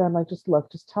much either. I'm like, just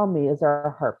look, just tell me, is there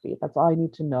a heartbeat? That's all I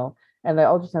need to know. And the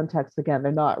ultrasound techs, again,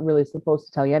 they're not really supposed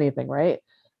to tell you anything, right?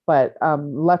 But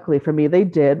luckily for me, they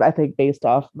did, I think, based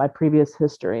off my previous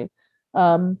history.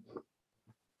 Um,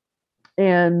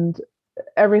 and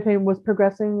everything was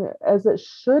progressing as it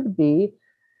should be.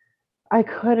 I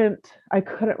couldn't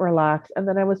relax. And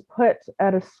then I was put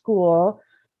at a school.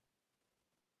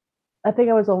 I think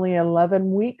I was only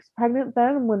 11 weeks pregnant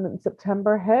then when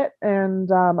September hit.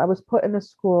 And I was put in a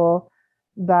school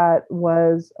that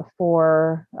was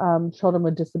for children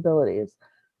with disabilities.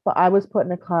 But I was put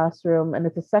in a classroom, and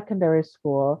it's a secondary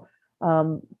school.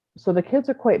 So the kids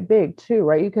are quite big too,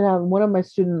 right? You could have one of my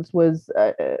students was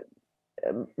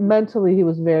mentally, he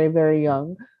was very, very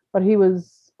young, but he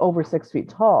was over 6 feet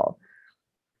tall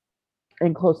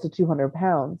and close to 200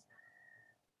 pounds.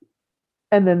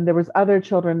 And then there was other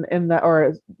children in that,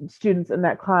 or students in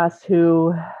that class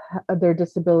who their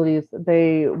disabilities,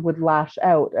 they would lash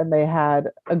out and they had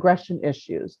aggression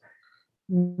issues.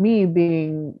 Me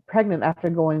being pregnant, after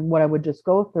going what I would just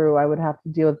go through, I would have to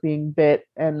deal with being bit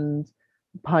and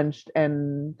punched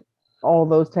and all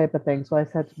those type of things. So I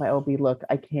said to my OB, look,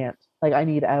 I can't, like, I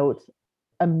need out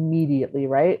immediately,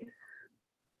 right?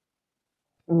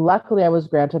 Luckily I was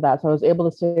granted that, so I was able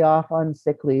to stay off on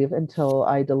sick leave until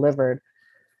I delivered.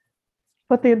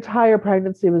 But the entire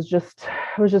pregnancy was just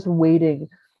waiting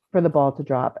for the ball to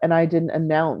drop. And I didn't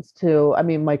announce to, I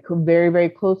mean, my very, very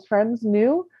close friends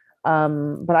knew,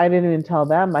 but I didn't even tell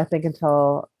them, I think,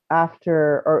 until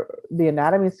after or the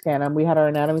anatomy scan. And we had our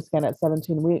anatomy scan at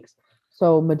 17 weeks.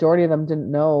 So majority of them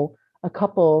didn't know. A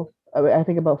couple, I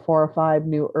think about 4 or 5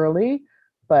 knew early,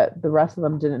 but the rest of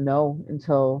them didn't know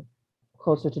until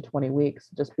closer to 20 weeks,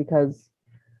 just because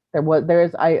I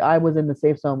was in the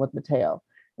safe zone with Mateo.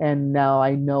 And now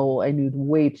I knew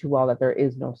way too well that there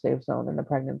is no safe zone in the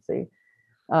pregnancy.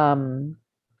 Um,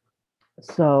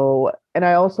 so, and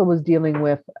I also was dealing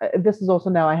with, this is also,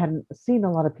 now I hadn't seen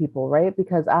a lot of people, right?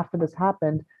 Because after this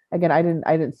happened, again, I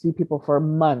didn't see people for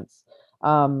months.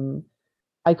 Um,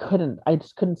 I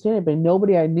just couldn't see anybody.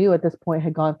 Nobody I knew at this point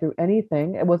had gone through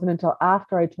anything. It wasn't until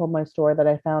after I told my story that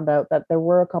I found out that there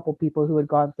were a couple people who had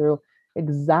gone through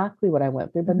exactly what I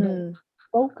went through, but no one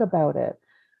spoke about it.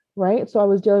 Right. So I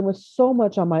was dealing with so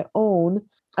much on my own.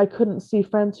 I couldn't see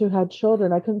friends who had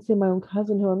children. I couldn't see my own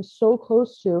cousin who I'm so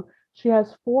close to. She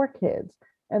has 4 kids.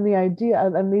 And the idea,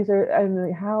 and these are,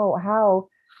 and how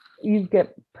you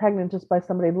get pregnant just by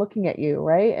somebody looking at you,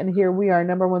 right? And here we are,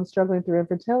 number one, struggling through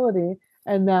infertility,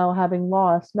 and now having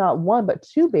lost not one, but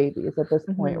 2 babies at this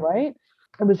point, right?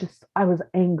 I was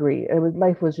angry.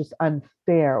 Life was just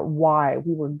unfair. Why?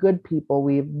 We were good people.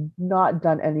 We've not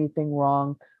done anything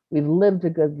wrong. We've lived a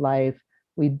good life.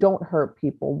 We don't hurt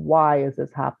people. Why is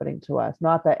this happening to us?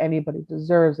 Not that anybody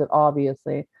deserves it,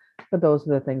 obviously, but those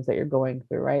are the things that you're going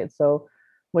through, right? So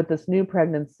with this new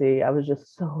pregnancy, I was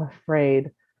just so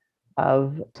afraid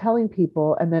of telling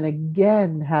people, and then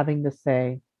again having to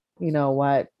say, you know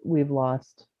what, we've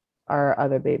lost our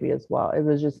other baby as well. It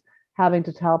was just, having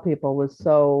to tell people was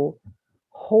so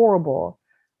horrible.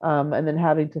 And then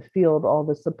having to field all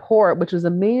the support, which is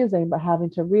amazing, but having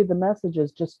to read the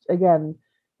messages just again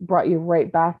brought you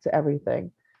right back to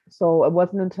everything. So it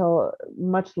wasn't until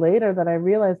much later that I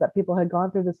realized that people had gone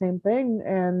through the same thing,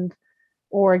 and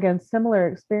or again similar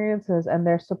experiences, and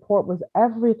their support was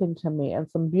everything to me. And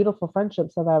some beautiful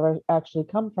friendships have ever actually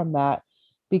come from that,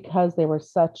 because they were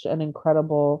such an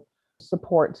incredible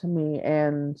support to me,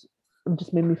 and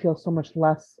just made me feel so much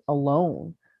less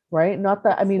alone, right? Not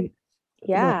that, I mean,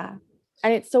 Yeah.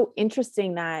 And it's so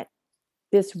interesting that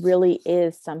this really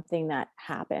is something that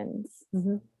happens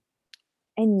Mhm.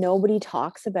 and nobody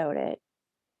talks about it.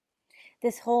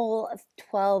 This whole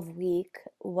 12-week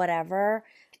whatever,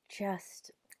 just,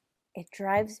 it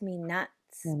drives me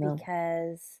nuts I know.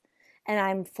 because, and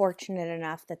I'm fortunate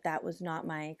enough that that was not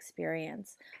my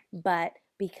experience, but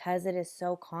because it is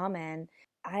so common,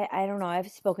 I don't know.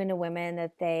 I've spoken to women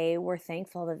that they were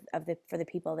thankful for the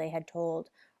people they had told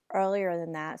earlier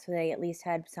than that, so they at least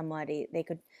had someone they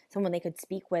could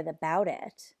speak with about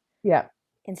it, Yeah.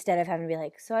 instead of having to be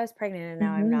like, so I was pregnant and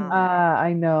now I'm not.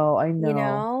 I know. You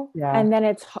know? Yeah. And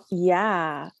then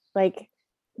yeah. Like,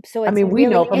 So I it's mean, we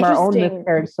know really from our own interesting.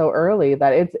 miscarriage so early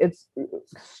that it's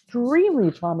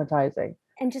extremely traumatizing.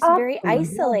 and just very Absolutely horrible.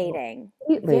 isolating.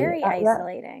 Completely. Very Yeah.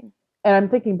 isolating. And I'm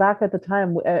thinking back at the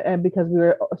time, and because we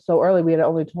were so early, we had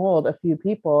only told a few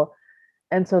people.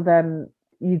 And so then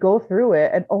you go through it,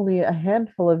 and only a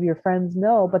handful of your friends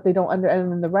know, but they don't and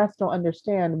then the rest don't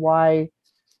understand why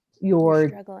You're you're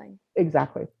struggling.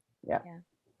 exactly. Yeah.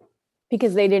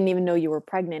 Because they didn't even know you were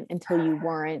pregnant until you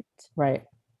weren't. Right.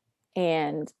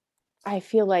 And I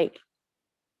feel like,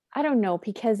 I don't know,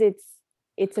 because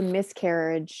it's a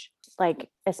miscarriage, like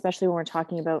especially when we're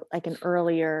talking about like an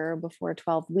earlier before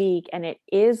 12 week, and it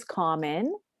is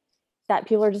common that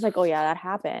people are just like, oh yeah, that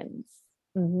happens.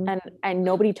 Mhm. And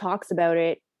nobody talks about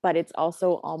it, but it's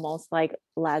also almost like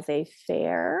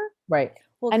laissez-faire. Right.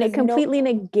 Well, And it 'cause no- completely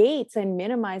negates and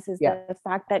minimizes Yeah. the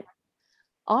fact that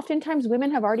oftentimes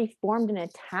women have already formed an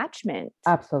attachment,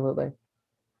 Absolutely.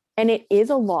 and it is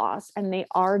a loss, and they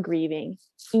are grieving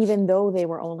even though they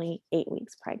were only 8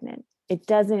 weeks pregnant. It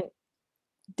doesn't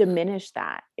diminish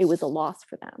that it was a loss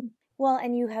for them. well,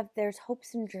 and there's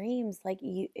hopes and dreams, like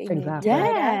you're Exactly.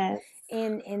 tied up Yes.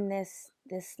 in this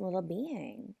little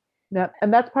being. Yeah,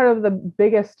 and that's part of the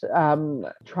biggest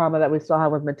trauma that we still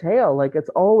have with Mateo. Like, it's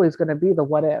always going to be the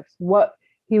what ifs. What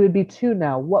he would be two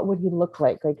now. What would he look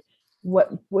like? Like,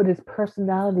 what would his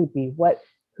personality be?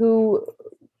 Who?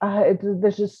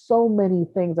 There's just so many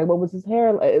things. Like, what was his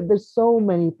hair like? There's so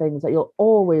many things that you'll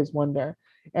always wonder,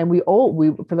 and we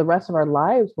for the rest of our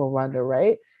lives will wonder,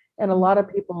 right? And a lot of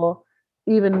people,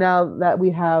 even now that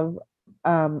we have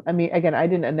I mean, again, I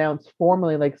didn't announce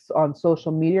formally like on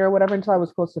social media or whatever until I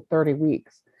was close to 30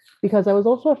 weeks because I was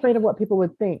also afraid of what people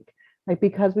would think. Like,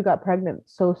 because we got pregnant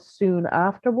so soon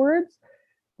afterwards,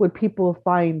 would people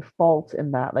find fault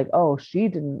in that? Like, oh, she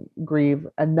didn't grieve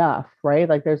enough, right?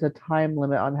 Like, there's a time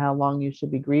limit on how long you should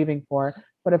be grieving for.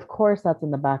 But of course, that's in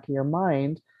the back of your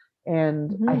mind.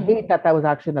 And I Mhm. hate that that was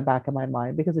actually in the back of my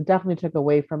mind because it definitely took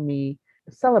away from me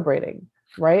celebrating,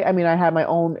 right? I mean, I had my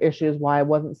own issues why I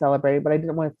wasn't celebrating, but I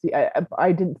didn't want to see,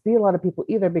 I didn't see a lot of people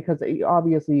either because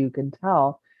obviously you can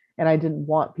tell. And I didn't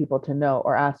want people to know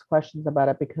or ask questions about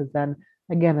it because then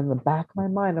again, in the back of my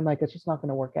mind, I'm like, it's just not going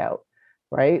to work out.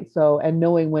 Right. So, and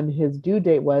knowing when his due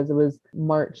date was, it was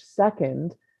March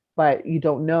 2nd, but you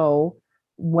don't know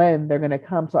when they're going to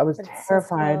come. So I was But it's so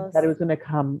terrified that it close. was going to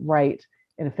come right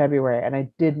in February. And I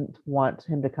didn't want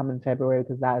him to come in February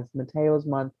because that is Mateo's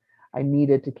month. I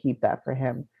needed to keep that for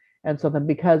him. And so then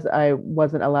because I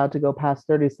wasn't allowed to go past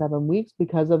 37 weeks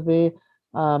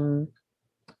um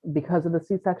because of the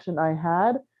C-section I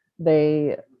had,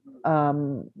 they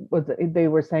they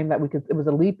were saying that we could, it was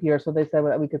a leap year, so they said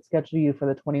that we could schedule you for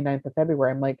the 29th of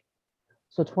February. I'm like,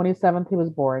 so 27th he was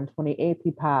born, 28th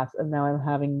he passed, and now I'm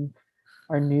having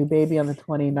our new baby on the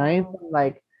 29th. Wow.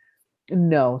 Like,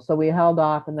 no. So we held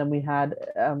off, and then we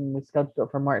scheduled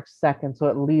it for March 2nd, so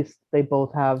at least they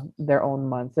both have their own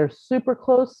months. They're super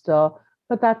close still,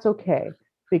 but that's okay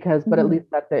because but at Mhm.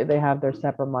 least that they have their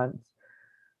separate months.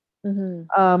 Mhm.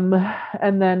 Um,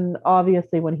 and then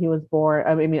obviously when he was born,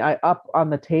 I mean, I up on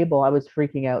the table, I was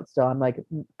freaking out still. I'm like,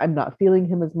 I'm not feeling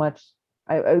him as much.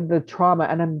 The trauma,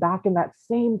 and I'm back in that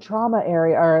same trauma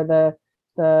area, or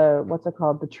the what's it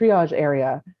called, the triage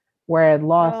area, where I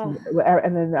lost, Oh,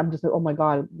 and then I'm just like, oh my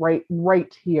god,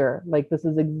 right here, like this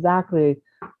is exactly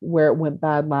where it went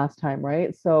bad last time,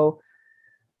 right? So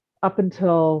up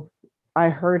until I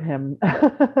heard him,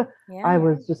 I yeah.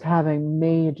 was just having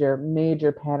major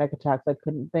panic attacks. I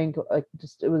couldn't think, like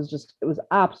it was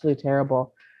absolutely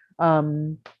terrible.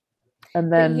 Um, and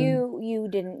But then you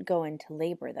didn't go into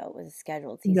labor though. It was a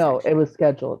scheduled no, it C-section. was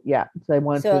scheduled. Yeah. So I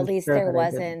wanted So to at least ensure there that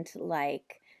I didn't. wasn't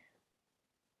like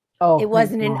Oh, it thank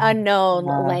wasn't an God. unknown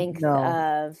Yeah, length no,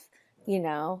 of,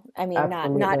 I mean, not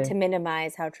absolutely. to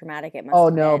minimize how traumatic it must Oh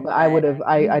have no, but been, I would but have,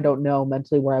 I don't know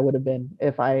mentally where I would have been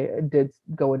if I did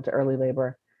go into early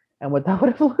labor and what that would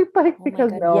have looked like oh my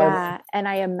because no, I goodness. was, Yeah. And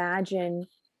I imagine,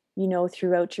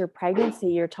 throughout your pregnancy,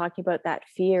 you're talking about that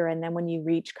fear. And then when you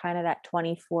reach kind of that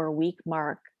 24-week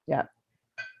mark, yeah,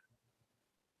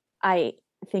 I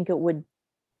think it would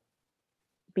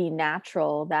be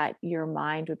natural that your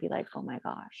mind would be like, oh my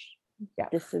gosh, yeah,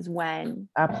 this is when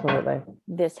absolutely.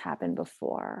 this happened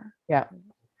before. Yeah.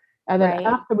 And then Right.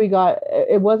 after we got,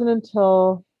 it wasn't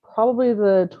until probably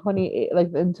the 28, like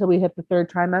until we hit the third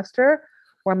trimester,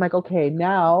 where I'm like, okay,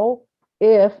 now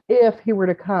if he were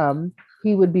to come,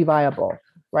 he would be viable,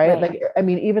 right? Right. Like, I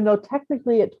mean, even though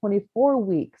technically at 24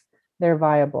 weeks they're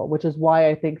viable, which is why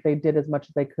I think they did as much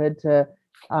as they could to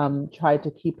try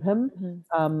to keep him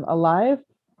Mhm. alive,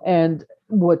 and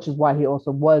which is why he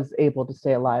also was able to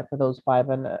stay alive for those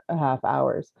 5.5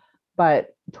 hours.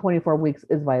 but 24 weeks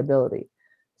is viability.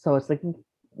 So it's like,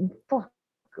 fuck,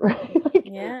 right? Like,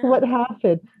 Yeah. what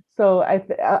happened? So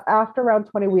after around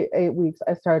 28 weeks,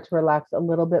 I started to relax a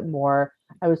little bit more.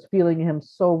 I was feeling him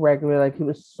so regularly, like he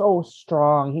was so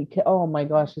strong. Oh my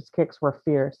gosh, his kicks were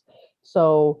fierce.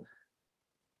 So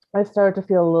I started to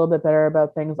feel a little bit better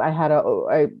about things. I had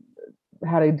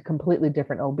a completely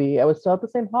different OB. I was still at the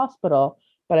same hospital,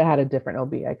 but I had a different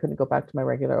OB. I couldn't go back to my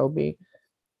regular OB.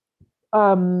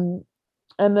 Um,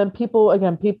 and then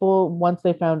people once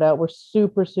they found out were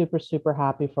super, super, super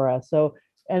happy for us. So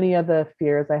any of the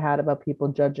fears I had about people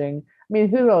judging, I mean,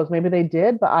 who knows? Maybe they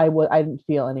did, but I didn't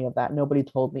feel any of that. Nobody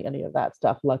told me any of that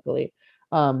stuff, luckily.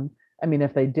 Um, I mean,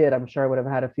 if they did, I'm sure I would have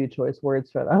had a few choice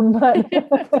words for them,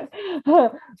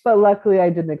 but luckily I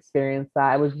didn't experience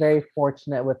that. I was very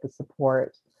fortunate with the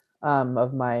support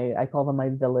of I call them my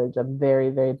village. I'm very,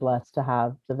 very blessed to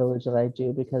have the village that I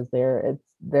do, because they're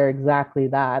exactly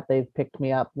that. They've picked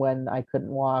me up when I couldn't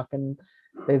walk, and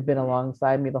they've been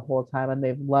alongside me the whole time, and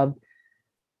they've loved,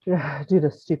 due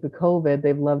to stupid COVID,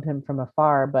 they've loved him from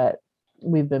afar, but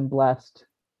we've been blessed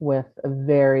with a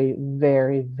very,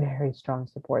 very, very strong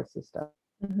support system.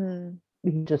 Mhm.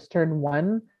 He just turned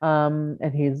 1,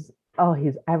 and he's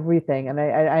everything. And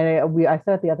I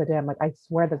said it the other day, I'm like, I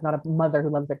swear there's not a mother who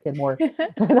loves their kid more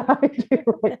than I do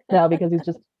right now, because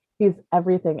he's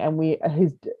everything. And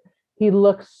he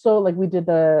looks so, like, we did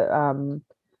the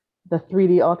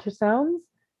 3D ultrasounds,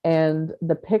 and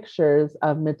the pictures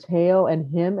of Mateo and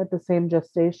him at the same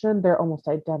gestation, they're almost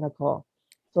identical.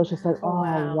 So she said, Oh, oh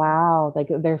wow. wow, like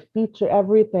their feature,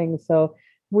 everything. So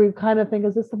we kind of think,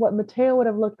 is this what Mateo would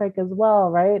have looked like as well,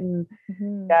 right? And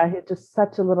Mhm. yeah, he's just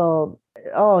such a little,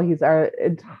 oh, he's our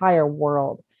entire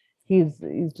world. He's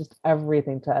just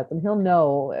everything to us, and he'll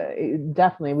know,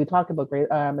 definitely. We talk about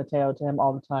Mateo to him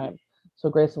all the time, so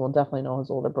Grayson will definitely know his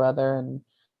older brother. And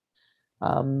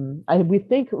we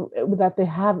think that they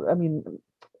have, I mean,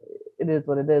 it is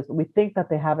what it is. We think that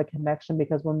they have a connection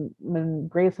because when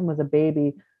Grayson was a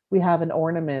baby, we have an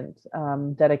ornament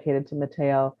dedicated to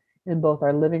Mateo in both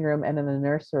our living room and in the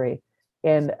nursery.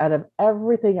 And out of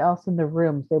everything else in the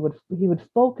rooms, he would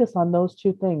focus on those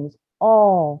two things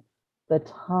all the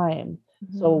time.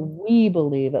 So Mhm. we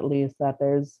believe, at least, that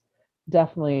there's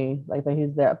definitely, like, that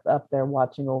he's there up there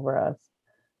watching over us,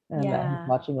 and that he's Yeah.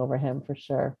 watching over him for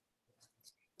sure.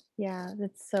 Yeah,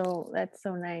 that's so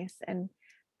nice. And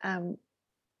um,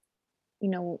 you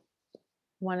know,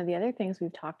 one of the other things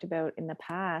we've talked about in the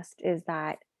past is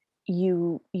that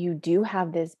you do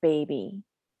have this baby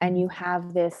and you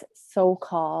have this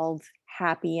so-called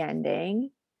happy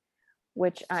ending,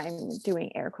 which I'm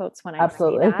doing air quotes when I say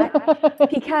Absolutely. that,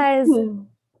 because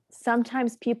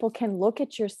sometimes people can look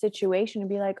at your situation and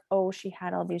be like, oh, she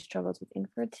had all these struggles with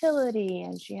infertility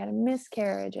and she had a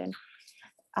miscarriage and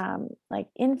like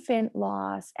infant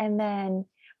loss, and then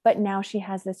but now she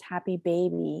has this happy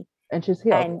baby, And she's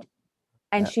healed.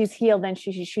 and Yeah. she's healed, and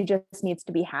she just needs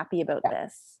to be happy about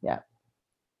this. Yeah.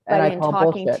 And But I in call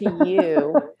talking bullshit. to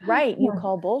you, right, you Yeah.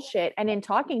 call bullshit, and in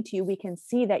talking to you, we can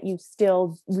see that you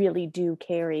still really do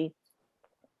carry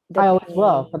the I always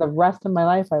will. pain, For the rest of my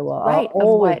life, I will. I'll right, of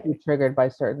always what be triggered by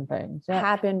certain things. Yeah.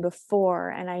 happened before.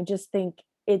 And I just think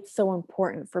it's so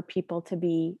important for people to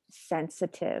be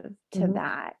sensitive to Mhm.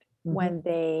 that Mhm. when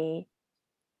they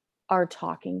are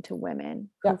talking to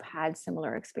women Yeah. who've had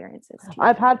similar experiences to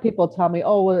I've you. had people tell me,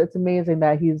 "Oh, well, it's amazing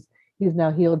that he's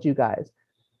now healed you guys."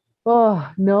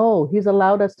 Oh, no, he's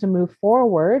allowed us to move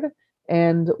forward,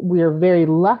 and we're very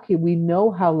lucky. We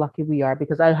know how lucky we are,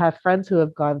 because I have friends who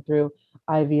have gone through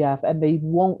IVF and they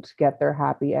won't get their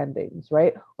happy endings,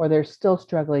 right? Or they're still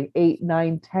struggling 8,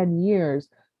 9, 10 years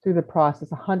through the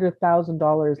process,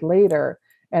 $100,000 later,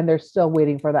 and they're still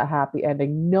waiting for that happy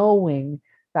ending, knowing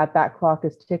that that clock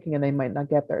is ticking and they might not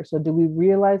get there. So do we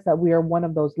realize that we are one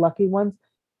of those lucky ones?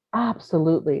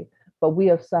 Absolutely. But we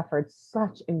have suffered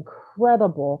such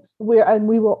incredible, we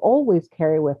will always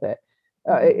carry with it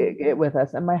with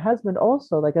us. And my husband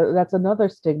also, like, that's another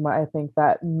stigma. I think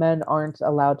that men aren't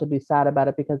allowed to be sad about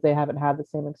it because they haven't had the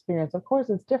same experience. Of course,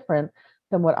 it's different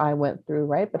than what I went through,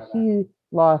 right? But he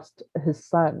lost his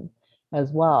son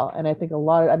as well. And I think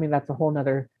I mean, that's a whole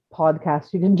nother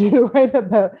podcast you can do, right?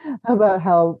 About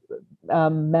how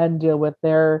men deal with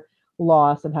their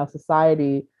loss, and how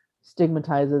society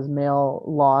stigmatizes male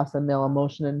loss and male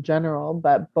emotion in general.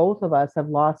 But both of us have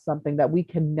lost something that we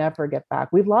can never get back.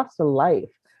 We've lost a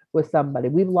life with somebody.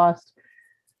 We've lost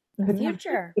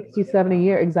Future. 60, 70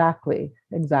 years. Exactly.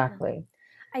 Yeah.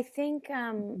 I think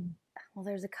well,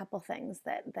 there's a couple things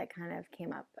that kind of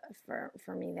came up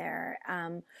for me there.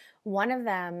 One of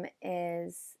them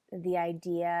is the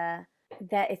idea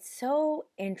that it's so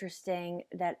interesting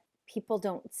that people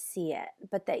don't see it,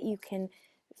 but that you can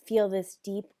feel this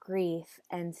deep grief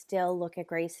and still look at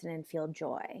Grayson and feel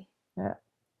joy. Yeah.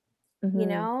 You Mhm.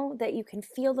 know, that you can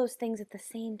feel those things at the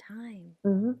same time.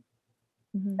 Mhm.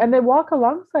 Mhm. And they walk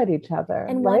alongside each other,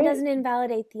 And one right? doesn't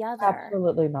invalidate the other.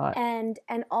 Absolutely not. And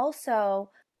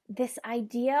also this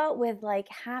idea with like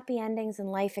happy endings and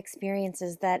life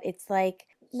experiences, that it's like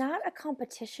not a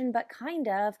competition, but kind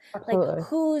of Absolutely. like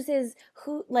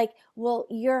who, like, well,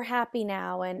 you're happy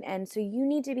now, and so you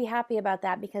need to be happy about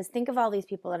that, because think of all these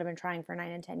people that have been trying for 9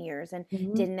 and 10 years and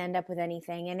Mhm. didn't end up with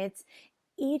anything. And it's,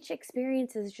 each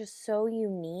experience is just so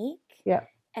unique, Yeah.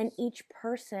 and each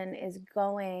person is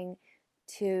going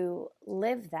to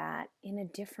live that in a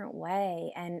different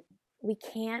way. And we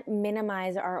can't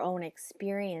minimize our own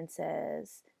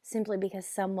experiences simply because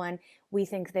we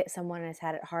think that someone has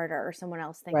had it harder, or someone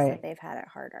else thinks Right. that they've had it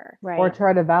harder. Or Right.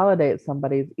 try to validate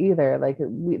somebody's either. Like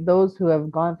those who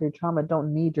have gone through trauma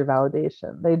don't need your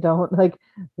validation. They don't, like,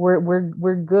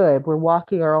 we're good. We're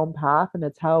walking our own path, and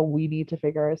it's how we need to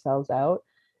figure ourselves out.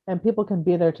 And people can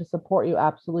be there to support you,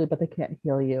 absolutely, but they can't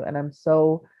heal you. And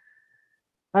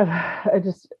I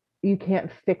just, you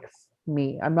can't fix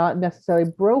me. I'm not necessarily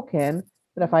broken,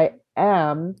 but if I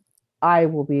am, I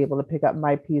will be able to pick up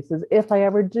my pieces if I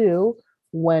ever do,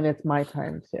 when it's my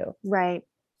time to. Right.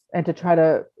 And to try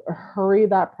to hurry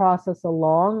that process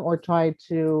along, or try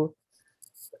to,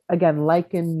 again,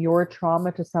 liken your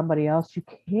trauma to somebody else, you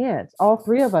can't. All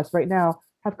three of us right now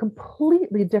have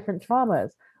completely different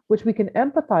traumas, which we can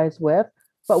empathize with,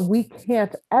 but we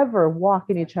can't ever walk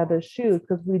in each other's shoes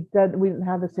because we didn't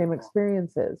have the same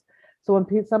experiences. So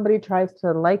when somebody tries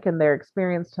to liken their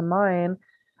experience to mine,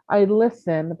 I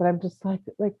listen, but I'm just like,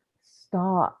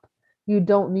 stop. I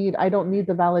don't need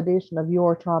the validation of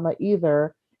your trauma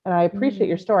either. And I appreciate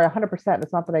your story 100%.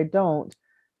 It's not that I don't,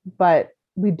 but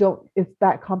we don't, it's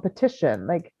that competition.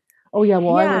 Like, oh yeah,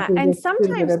 well, I went Yeah. through And this too, da,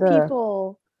 sometimes da, da.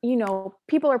 people,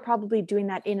 people are probably doing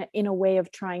that in a way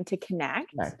of trying to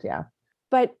connect. Connect, yeah.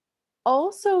 But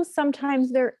also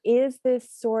sometimes there is this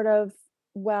sort of,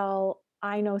 well,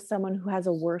 I know someone who has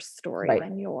a worse story Right.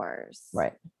 than yours.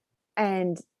 Right.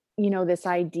 And, this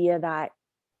idea that,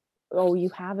 oh, you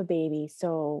have a baby,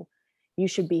 so you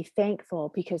should be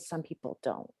thankful, because some people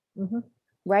don't. Mhm.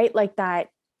 Right? Like that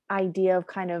idea of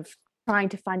kind of trying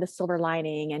to find a silver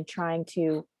lining and trying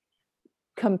to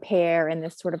compare in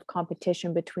this sort of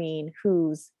competition between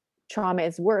whose trauma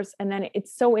is worse. And then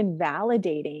it's so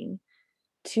invalidating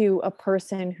to a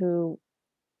person who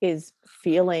is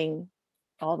feeling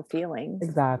all the feelings,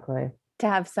 Exactly. to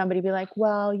have somebody be like,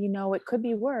 well, it could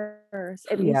be worse.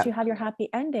 At Yeah. least you had your happy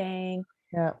ending.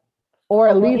 Yeah. Or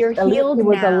Oh, at well, least you're healed he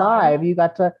was now. alive. You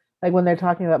got to, like, when they're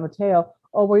talking about Mateo,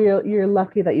 oh, well, you're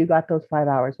lucky that you got those 5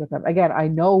 hours with him. Again, I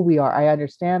know we are. I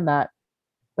understand that,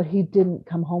 but he didn't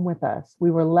come home with us.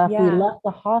 We left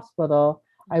the hospital.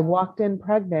 I walked in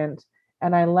pregnant,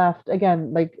 and I left,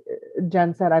 again, like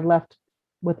Jen said, I left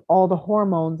with all the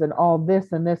hormones and all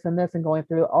this and this and this, and going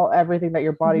through everything that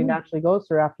your body Mhm. naturally goes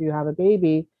through after you have a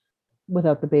baby,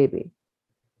 without the baby.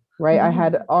 Right. I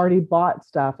had already bought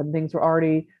stuff, and things were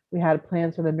already, we had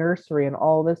plans for the nursery and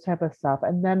all this type of stuff.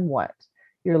 And then what?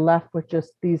 You're left with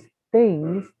just these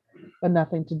things, but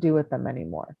nothing to do with them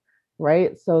anymore.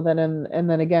 Right. So then, and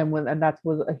then again, and that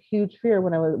was a huge fear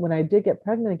when I did get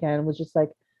pregnant again, was just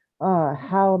like,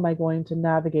 how am I going to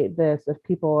navigate this if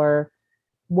people are,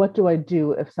 what do I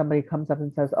do if somebody comes up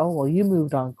and says, oh, well, you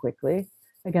moved on quickly?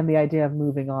 Again, the idea of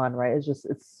moving on, right?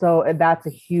 That's a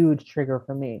huge trigger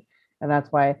for me. And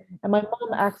that's why, and my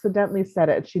mom accidentally said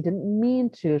it. She didn't mean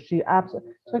to. She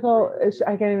absolutely, like, oh,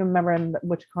 I can't even remember in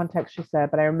which context she said,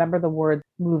 but I remember the word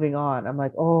moving on. I'm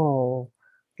like, oh,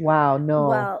 wow, no.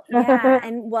 Well, yeah.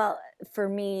 And well, for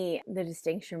me, the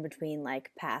distinction between like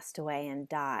passed away and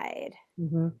died,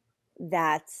 Mhm.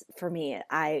 that's, for me,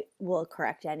 I will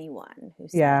correct anyone who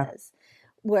Yeah. says,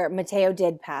 where Mateo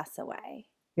did pass away,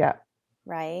 Yeah.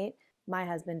 right? My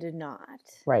husband did not.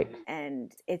 Right.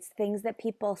 And it's things that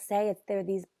people say,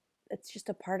 it's just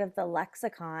a part of the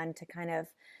lexicon to kind of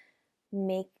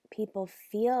make people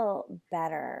feel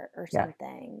better or Yeah.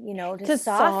 something, to To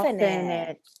soften soften it.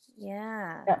 it.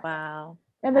 Yeah. Yeah. Wow.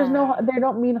 And there's they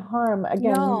don't mean harm,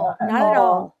 again. No, not at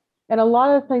all. And a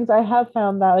lot of things I have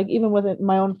found that, like, even with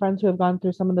my own friends who have gone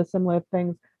through some of the similar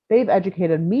things, they've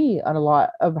educated me on a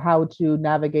lot of how to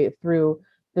navigate through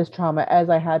this trauma, as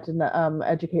I had to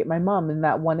educate my mom in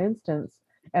that one instance.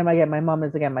 And again, my mom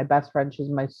is, again, my best friend. She's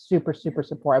my super, super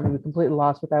support. I would be completely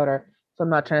lost without her. So I'm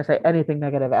not trying to say anything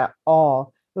negative at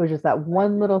all. It was just that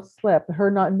one little slip,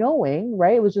 her not knowing,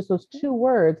 right? It was just those two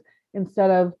words,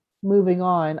 instead of moving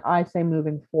on, I say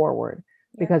moving forward,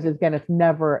 Yep. because again, it's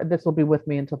never, this will be with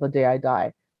me until the day I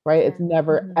die, right? It's Yeah.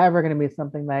 never Mhm. ever going to be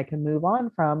something that I can move on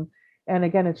from. And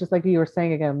again, it's just like you were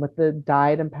saying again with the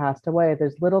died and passed away.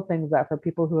 There's little things that for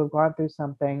people who have gone through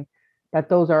something, that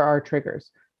those are our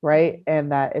triggers, right?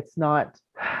 And that it's not,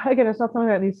 again, it's not something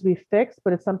that needs to be fixed,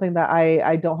 but it's something that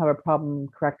I don't have a problem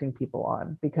correcting people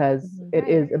on, because Mhm. it Right.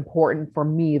 is important for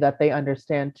me that they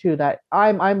understand too that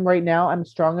I'm right now, I'm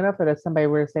strong enough that if somebody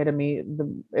were to say to me,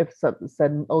 if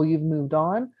said, oh, you've moved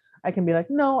on, I can be like,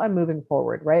 no, I'm moving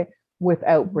forward, right?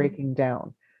 Without Mhm. breaking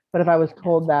down. But if I was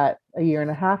told that a year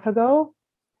and a half ago,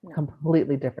 No.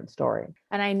 completely different story.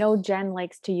 And I know Jen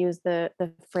likes to use the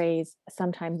phrase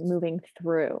sometimes moving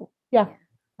through, Yeah.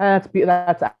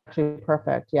 That's actually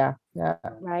perfect. Yeah. Yeah.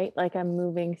 right? Like I'm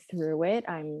moving through it.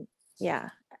 Yeah,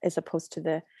 as opposed to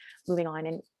the moving on.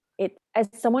 And it, as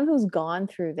someone who's gone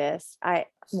through this, I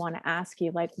want to ask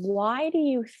you, like, why do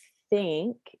you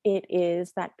think it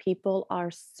is that people are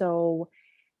so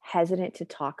hesitant to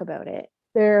talk about it?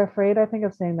 They're afraid, I think,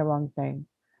 of saying the wrong thing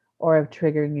or of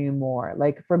triggering you more.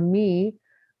 Like for me,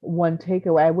 one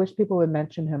takeaway, I wish people would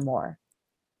mention him more.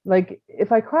 Like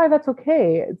if I cry, that's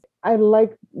okay. I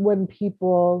like when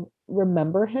people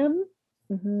remember him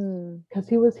Mhm. because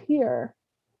he was here.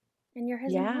 And you're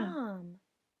his Yeah. mom.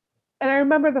 And I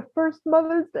remember the first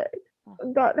Mother's Day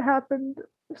Oh. that happened.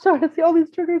 Sorry to see all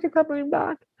these triggers are coming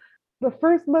back. The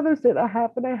first Mother's Day that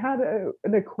happened, I had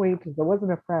an acquaintance. It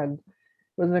wasn't a friend.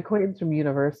 It was an acquaintance from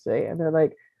university. And they're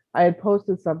like, I had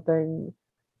posted something,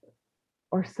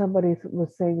 or somebody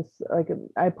was saying, like,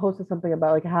 I posted something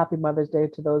about like a happy Mother's Day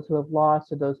to those who have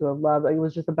lost or those who have loved. Like, it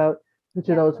was just about to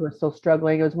Yeah. those who are still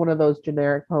struggling. It was one of those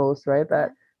generic posts, right?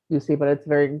 That you see, but it's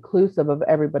very inclusive of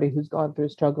everybody who's gone through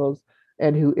struggles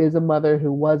and who is a mother,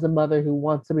 who was a mother, who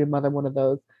wants to be a mother, one of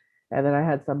those. And then I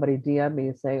had somebody DM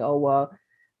me saying, oh, well,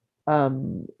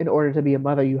 in order to be a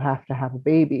mother, you have to have a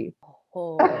baby.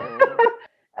 Oh.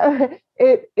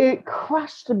 It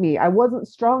crushed me. I wasn't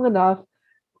strong enough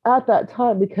at that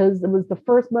time because it was the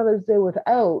first Mother's Day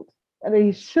without, and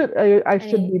I should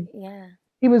be. Yeah.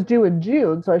 He was due in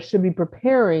June, so I should be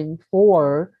preparing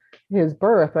for his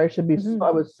birth. Mhm.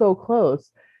 I was so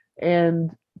close,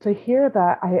 and to hear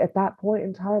that, I at that point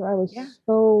in time, Yeah.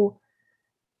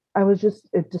 I was just,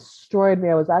 it destroyed me.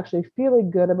 I was actually feeling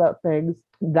good about things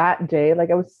that day. Like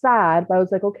I was sad, but I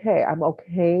was like, okay, I'm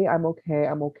okay, I'm okay,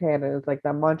 I'm okay. And it was like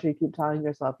that mantra you keep telling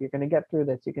yourself, you're gonna get through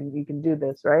this, you can do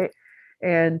this, right?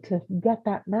 And to get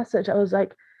that message, I was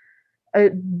like,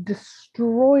 it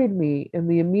destroyed me in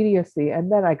the immediacy. And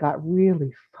then I got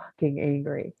really fucking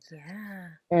angry. Yeah.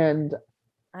 And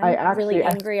I I'm really actually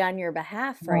angry on your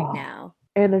behalf right oh, now.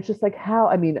 and it's just like how,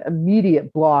 I mean,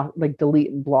 immediate block, like delete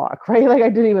and block, right? Like I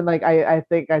didn't even like, I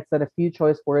think I said a few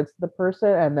choice words to the person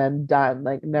and then done,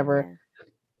 like never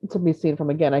to be seen from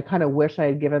again. I kind of wish I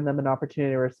had given them an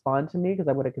opportunity to respond to me because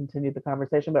I would have continued the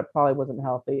conversation, but it probably wasn't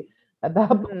healthy at that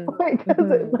Mhm. point because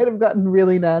it Mhm. might have gotten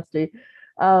really nasty.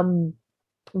 Um,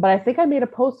 but I think I made a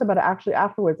post about it actually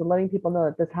afterwards and letting people know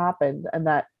that this happened and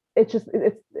that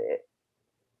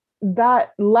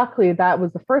that luckily that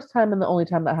was the first time and the only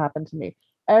time that happened to me.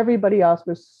 Everybody else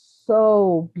was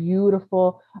so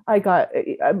beautiful. I got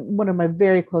one of my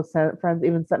very close friends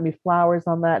even sent me flowers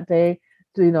on that day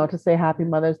to to say happy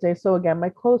Mother's Day. So again, my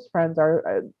close friends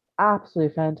are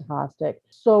absolutely fantastic,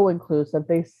 so inclusive.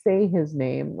 They say his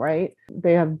name, right?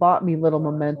 They have bought me little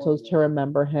mementos to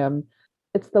remember him.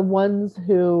 It's the ones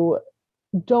who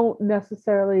don't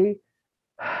necessarily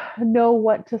know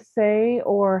what to say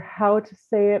or how to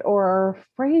say it or are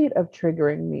afraid of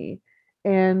triggering me.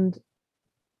 And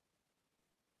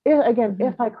again, Mhm.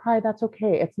 if I cry, that's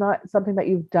okay. It's not something that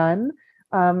you've done.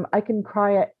 I can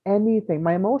cry at anything.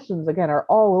 My emotions, again, are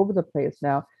all over the place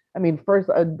now. I mean, first,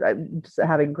 just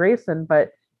having Grayson,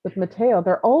 but with Mateo,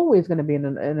 they're always going to be in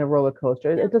a roller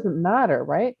coaster. It doesn't matter,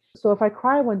 right? So if I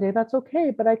cry one day, that's okay.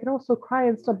 But I can also cry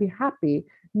and still be happy.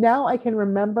 Now I can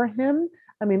remember him.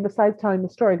 I mean, besides telling the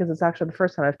story, because it's actually the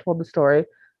first time I've told the story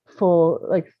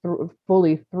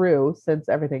fully through since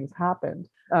everything's happened.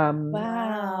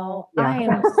 Wow. Yeah. I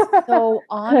am so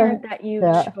honored that you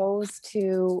Yeah. chose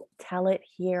to tell it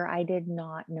here. I did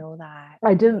not know that.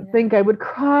 I didn't think I would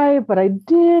cry, but I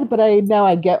did. But I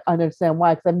understand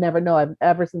why, because I've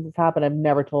ever since this happened, I've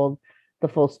never told the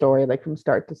full story, like from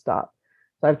start to stop.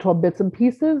 So I've told bits and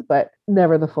pieces, but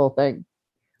never the full thing.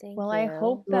 Thank Well, you. I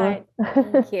hope Thank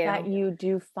that you. you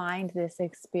do find this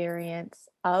experience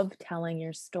of telling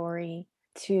your story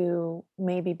to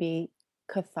maybe be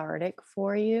cathartic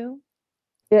for you,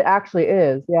 It actually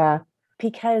is, yeah.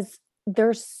 because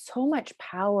there's so much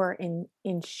power in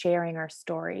sharing our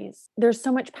stories. There's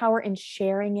so much power in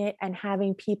sharing it and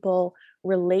having people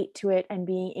relate to it and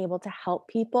being able to help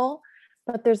people.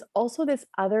 But there's also this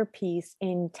other piece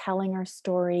in telling our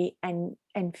story and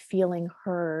feeling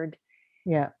heard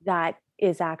Yeah. that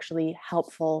is actually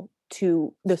helpful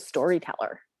to the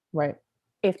storyteller, Right.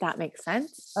 if that makes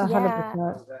sense.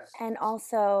 100%. And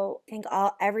also, I think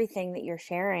everything that you're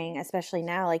sharing, especially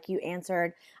now, like you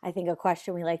answered, I think, a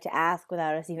question we like to ask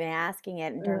without us even asking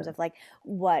it, in terms of like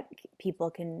how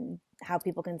people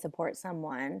can support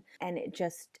someone. And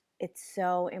it's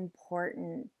so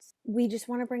important. We just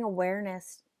want to bring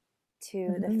awareness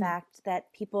to the fact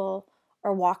that people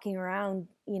are walking around,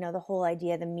 the whole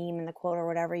idea, the meme and the quote or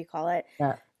whatever you call it.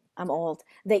 Yeah. I'm old,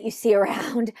 that you see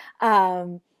around.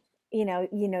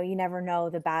 You never know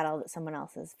the battle that someone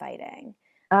else is fighting.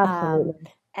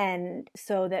 Absolutely. And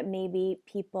so that maybe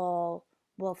people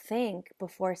will think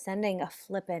before sending a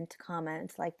flippant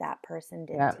comment like that person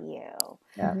did to you.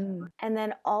 Yeah. And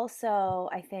then also,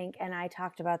 I think, and I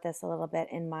talked about this a little bit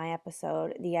in my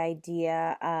episode, the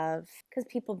idea of, because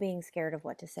people being scared of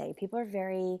what to say. People are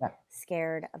very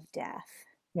scared of death.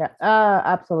 Yeah,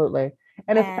 absolutely.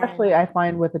 And especially I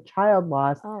find with a child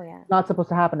loss, not supposed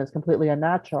to happen. It's completely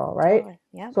unnatural, right? Totally.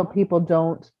 Yeah. So people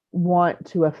don't want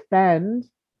to offend,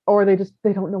 or they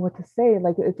don't know what to say.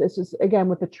 Like it's just, again,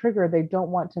 with the trigger, they don't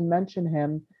want to mention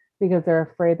him because they're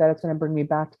afraid that it's going to bring me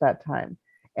back to that time.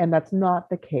 And that's not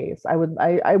the case. I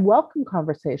welcome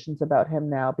conversations about him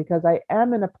now, because I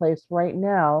am in a place right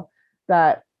now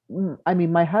that, I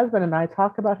mean, my husband and I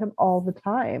talk about him all the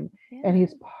time, and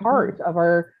he's part of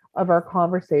our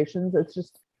conversations. It's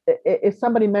just, if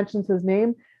somebody mentions his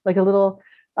name, like a little,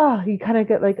 you kind of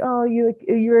get like,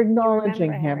 you're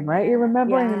acknowledging him, right? You're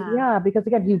remembering him, because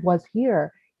again, he was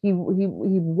here. He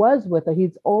was with us.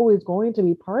 He's always going to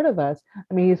be part of us.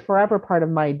 I mean, he's forever part of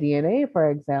my DNA,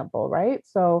 for example, right?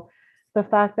 So the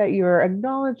fact that you're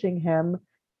acknowledging him,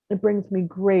 it brings me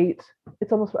great,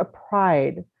 it's almost a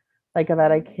pride, like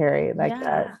that I carry, like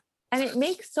that. And it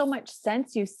makes so much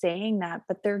sense, you saying that,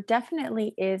 but there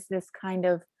definitely is this kind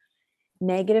of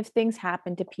negative things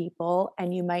happen to people,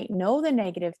 and you might know the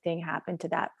negative thing happened to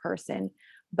that person,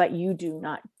 but you do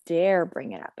not dare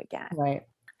bring it up again. Right.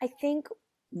 I think,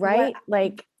 right?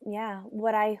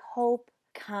 What I hope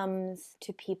comes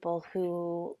to people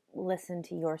who listen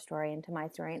to your story and to my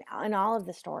story and all of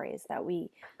the stories that we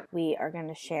are going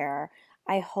to share,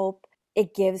 I hope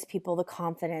it gives people the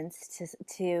confidence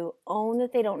to own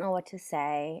that they don't know what to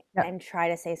say and try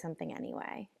to say something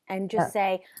anyway. And just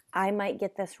say, I might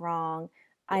get this wrong.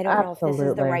 I don't know if this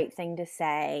is the right thing to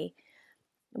say,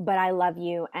 but I love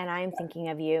you and I'm thinking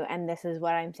of you and this is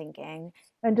what I'm thinking.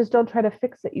 And just don't try to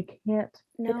fix it. You can't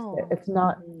fix it.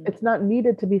 It's not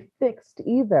needed to be fixed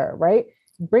either, right?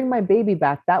 Bring my baby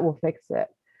back, that will fix it.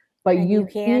 But you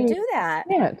can't do that.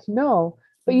 Can't, no.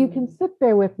 But you can sit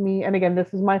there with me. And again,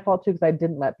 this is my fault too, because I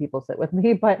didn't let people sit with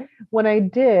me. But when I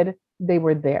did, they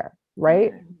were there,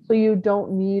 right? So you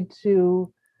don't need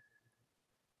to,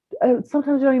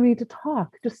 sometimes you don't even need to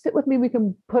talk. Just sit with me. We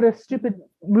can put a stupid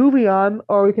movie on,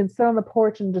 or we can sit on the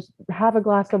porch and just have a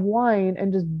glass of wine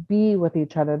and just be with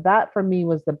each other. That for me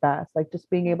was the best. Like just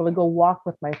being able to go walk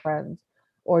with my friends,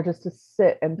 or just to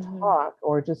sit and talk,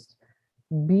 or just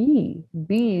be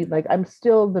like, I'm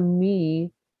still the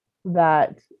me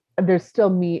that there's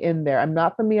still me in there. I'm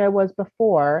not the me I was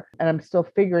before, and I'm still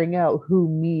figuring out who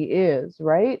me is,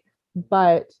 right?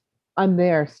 But I'm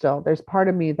there still. There's part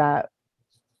of me that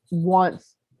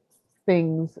wants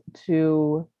things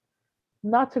to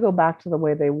not to go back to the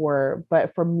way they were,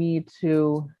 but for me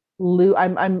to lose.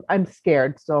 I'm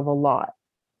scared still of a lot.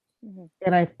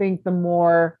 And I think the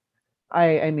more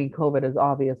I mean, COVID is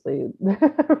obviously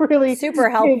really super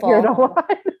helpful.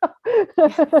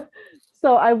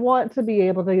 So I want to be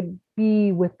able to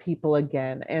be with people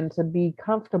again and to be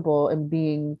comfortable in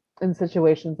being in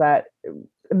situations that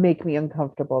make me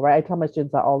uncomfortable, right? I tell my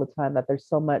students that all the time, that there's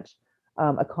so much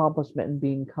accomplishment in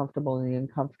being comfortable in the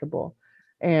uncomfortable.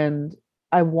 And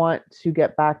I want to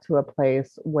get back to a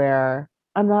place where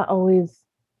I'm not always,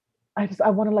 I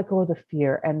want to let go of the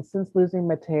fear. And since losing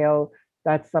Mateo,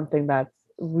 that's something that's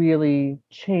really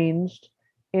changed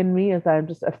in me, is that I'm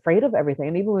just afraid of everything.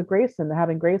 And even with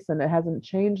having Grayson, it hasn't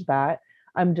changed that.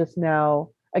 I'm just now,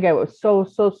 again, we're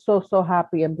so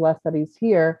happy and blessed that he's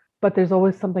here, but there's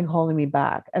always something holding me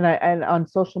back. And on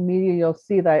social media, you'll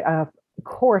see that of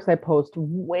course I post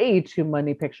way too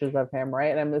many pictures of him,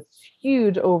 right? And I'm this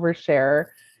huge oversharer.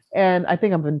 And I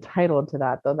think I'm entitled to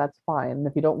that, though. That's fine. And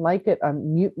if you don't like it,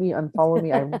 mute me, unfollow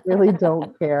me. I really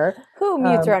don't care. Who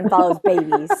mutes or unfollows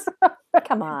babies?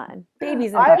 Come on,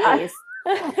 babies and puppies.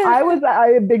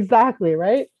 Exactly,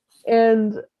 right?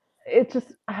 And it just,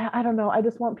 I don't know. I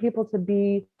just want people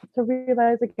to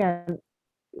realize again,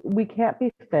 we can't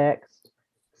be fixed.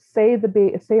 Say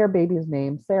our baby's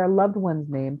name, say our loved one's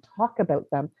name, talk about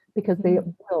them because they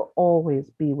will always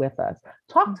be with us.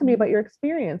 Talk to me about your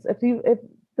experience.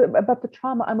 About the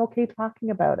trauma, I'm okay talking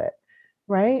about it,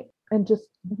 right? And just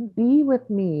be with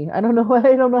me. I don't know.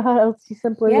 I don't know how else to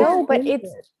simply No, but explain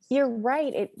it. you're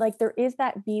right. It like there is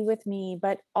that be with me,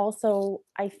 but also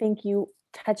I think you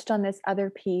touched on this other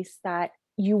piece that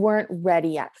you weren't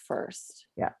ready at first,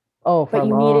 Yeah. Oh, for but a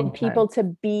you long needed time. people to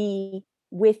be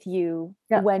with you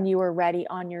Yeah. when you were ready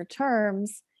on your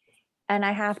terms. And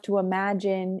I have to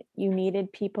imagine you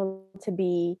needed people to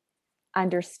be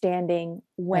understanding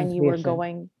when And you were patient.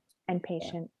 going, and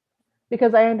patient.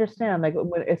 Because I understand, like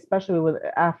especially with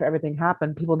after everything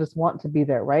happened, people just want to be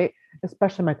there, right?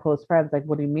 Especially my close friends. Like,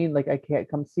 what do you mean? Like, I can't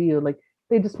come see you? Like,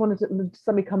 they just wanted to just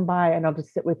let me come by and I'll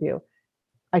just sit with you.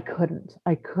 I couldn't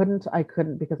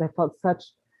because I felt such,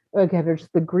 again, there's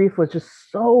just the grief was just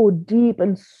so deep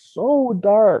and so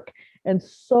dark and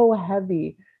so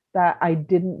heavy that I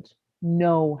didn't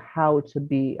know how to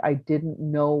be. I didn't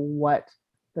know what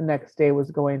the next day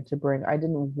was going to bring. I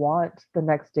didn't want the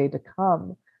next day to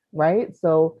come, right?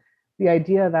 So the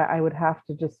idea that I would have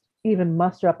to just even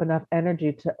muster up enough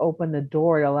energy to open the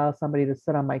door to allow somebody to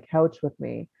sit on my couch with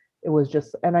me, it was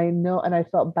just, and I know, and I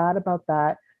felt bad about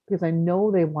that because I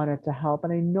know they wanted to help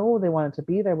and I know they wanted to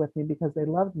be there with me because they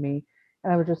loved me.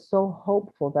 And I was just so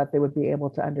hopeful that they would be able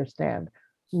to understand.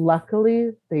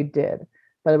 Luckily, they did.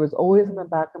 But it was always in the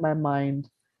back of my mind,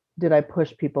 did I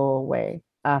push people away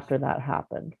after that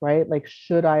happened, right? Like,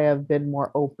 should I have been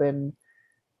more open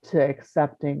to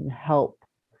accepting help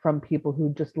from people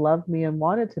who just loved me and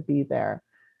wanted to be there?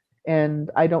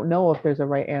 And I don't know if there's a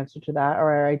right answer to that,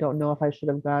 or I don't know if I should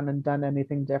have gone and done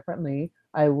anything differently.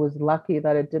 I was lucky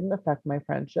that it didn't affect my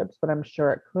friendships, but I'm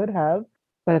sure it could have.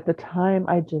 But at the time,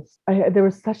 there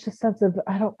was such a sense of,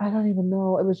 I don't even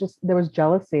know. It was just, there was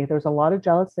jealousy. There was a lot of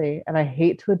jealousy. And I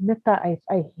hate to admit that. I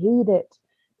hate it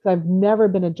because I've never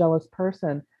been a jealous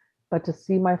person. But to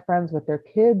see my friends with their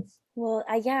kids, Well,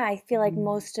 yeah, I feel like mm,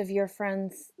 most of your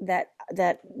friends that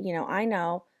I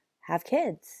know have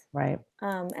kids. right?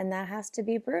 And that has to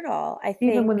be brutal. I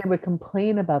Even when think, they would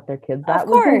complain about their kids, of that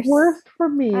was the course, worst for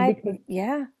me because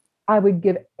yeah, I would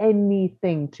give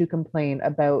anything to complain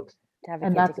about. to have a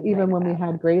And kid to that's complain even when we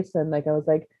about. had Grayson. Like, I was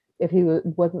like, if he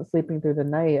wasn't sleeping through the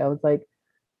night, I was like,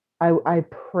 I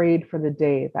prayed for the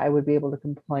day that I would be able to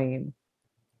complain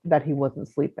that he wasn't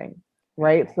sleeping.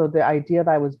 Right. Right. So the idea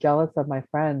that I was jealous of my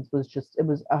friends was just, it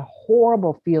was a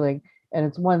horrible feeling. And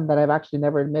it's one that I've actually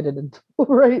never admitted until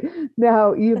right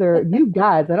now either. You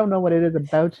guys, I don't know what it is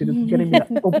about you that's getting me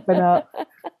to open up.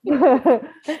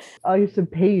 I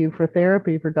should pay you for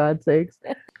therapy, for God's sakes.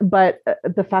 But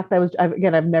the fact that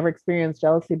I've never experienced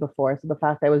jealousy before. So the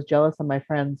fact that I was jealous of my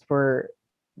friends for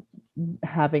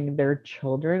having their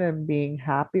children and being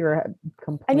happy or And you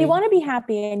complaining. want to be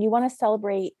happy and you want to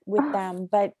celebrate with them.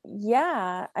 But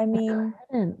yeah, I mean,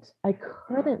 I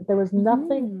couldn't. There was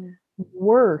nothing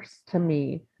worse to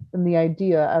me than the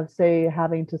idea of, say,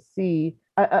 having to see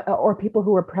or people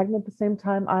who were pregnant at the same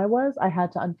time I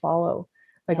had to unfollow,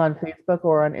 like on Facebook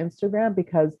or on Instagram,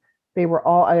 because they were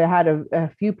all, I had a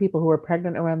few people who were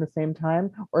pregnant around the same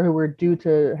time or who were due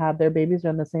to have their babies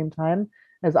around the same time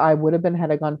as I would have been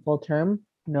had I gone full term.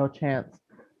 No chance.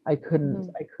 I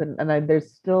couldn't. And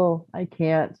there's still, I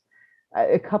can't.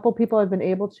 A couple people I've been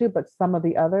able to, but some of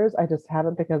the others I just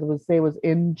haven't because it was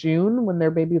in June when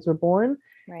their babies were born,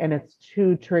 Right. and it's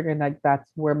too triggering. Like, that's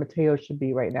where Mateo should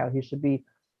be right now. He should be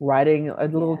riding a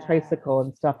little tricycle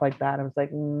and stuff like that. I was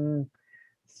like,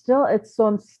 still, it's so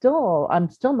I'm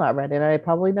still not ready, and I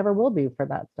probably never will be for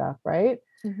that stuff, right?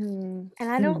 And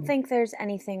I don't think there's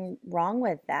anything wrong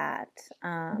with that.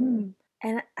 And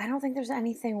I don't think there's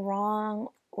anything wrong,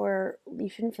 or you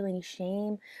shouldn't feel any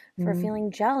shame for Mhm.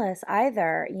 feeling jealous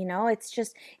either.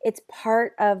 It's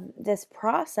part of this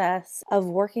process of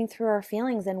working through our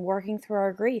feelings and working through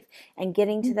our grief and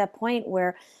getting to that point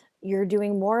where you're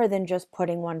doing more than just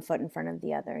putting one foot in front of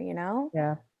the other, you know?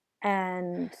 Yeah.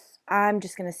 And I'm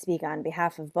just going to speak on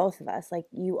behalf of both of us. Like,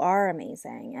 you are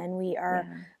amazing, and we are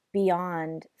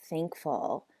beyond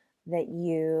thankful that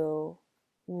you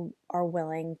are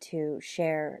willing to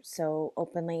share so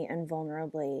openly and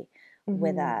vulnerably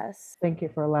with us. Thank you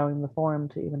for allowing the forum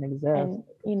to even exist.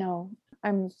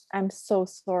 And I'm so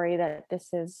sorry that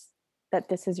this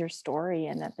is your story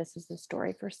and that this is the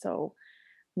story for so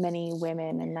many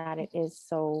women and that it is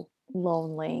so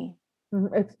lonely.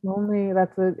 It's lonely.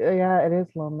 Yeah, it is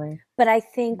lonely. But I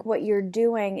think what you're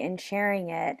doing in sharing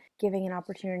it, giving an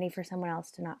opportunity for someone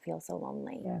else to not feel so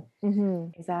lonely. Yeah.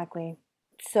 Exactly.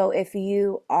 So if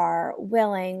you are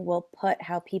willing, we'll put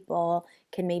how people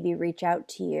can maybe reach out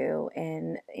to you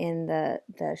in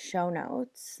the show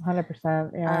notes.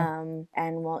 100%. Yeah.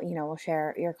 And we'll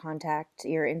share your contact,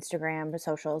 your Instagram, the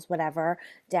socials, whatever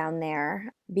down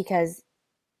there, because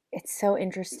it's so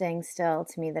interesting still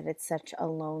to me that it's such a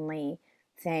lonely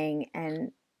thing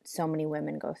and so many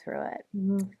women go through it.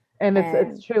 And it's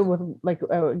And true with like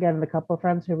again the couple of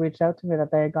friends who reached out to me that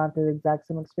they had gone through the exact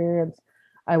same experience.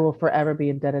 I will forever be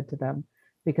indebted to them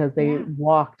because they Yeah.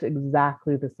 walked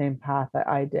exactly the same path that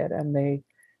I did, and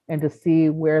to see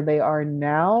where they are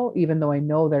now, even though I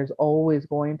know there's always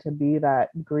going to be that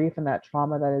grief and that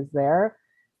trauma that is there,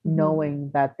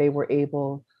 knowing that they were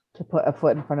able to put a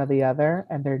foot in front of the other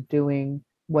and they're doing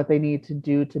what they need to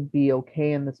do to be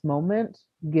okay in this moment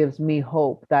gives me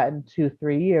hope that in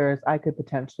 2-3 years I could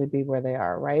potentially be where they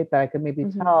are, right? That I could maybe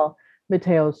tell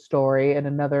Mateo's story in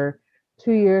another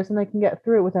 2 years and I can get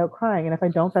through it without crying. And if I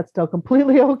don't, that's still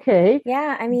completely okay.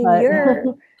 yeah, I mean, But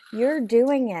you're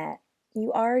doing it.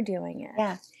 You are doing it.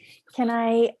 Yeah. And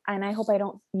I hope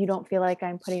you don't feel like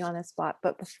I'm putting you on the spot,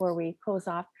 but before we close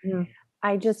off,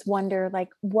 I just wonder, like,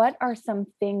 what are some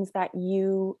things that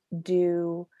you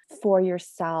do for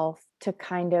yourself to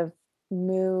kind of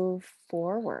move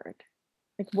forward?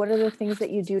 Like, what are the things that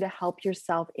you do to help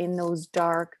yourself in those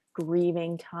dark,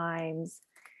 grieving times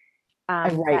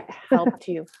write. that helped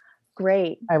you?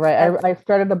 Great. I write. I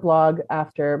started a blog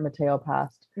after Mateo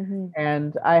passed, Mhm.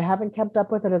 and I haven't kept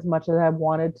up with it as much as I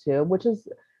wanted to, which is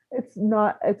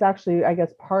it's actually, I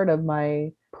guess, part of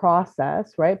my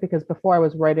process, right? Because before I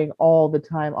was writing all the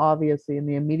time, obviously, in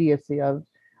the immediacy of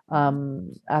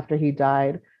after he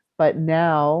died. But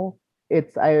now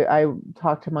I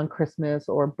talk to him on Christmas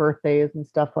or birthdays and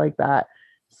stuff like that.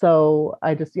 So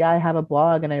I have a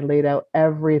blog and I laid out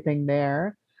everything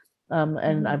there.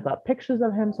 And I've got pictures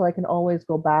of him so I can always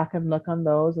go back and look on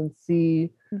those and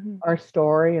see our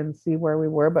story and see where we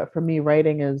were. But for me,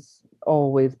 writing has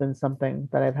always been something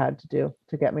that I've had to do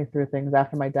to get me through things.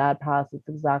 After my dad passed, it's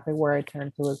exactly where I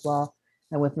turned to as well.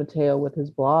 And with Mateo, with his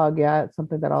blog, yeah, it's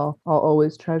something that I'll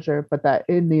always treasure. But that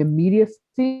in the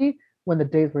immediacy, when the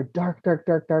days were dark, dark,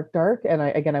 dark, dark, dark, and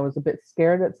I was a bit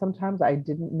scared at sometimes. I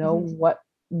didn't know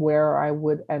where I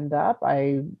would end up.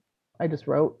 I just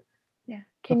wrote. Yeah.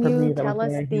 So Can for me, you that was tell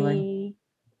us very the healing.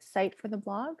 site for the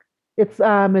blog? It's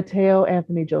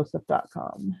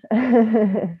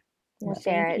MateoAnthonyJoseph.com. We'll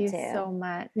share Thank it you too. so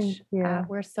much. Yeah.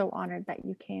 We're so honored that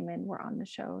you came and were on the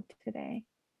show today.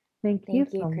 Thank you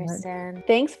Thank you, so much. Kristen.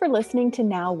 Thanks for listening to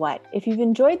Now What. If you've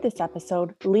enjoyed this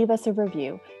episode, leave us a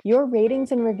review. Your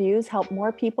ratings and reviews help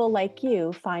more people like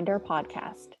you find our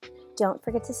podcast. Don't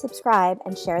forget to subscribe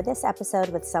and share this episode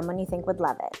with someone you think would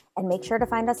love it. And make sure to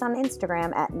find us on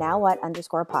Instagram at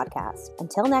nowwhat_podcast.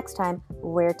 Until next time,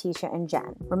 we're Tisha and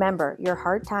Jen. Remember, your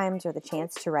hard times are the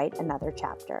chance to write another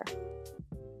chapter.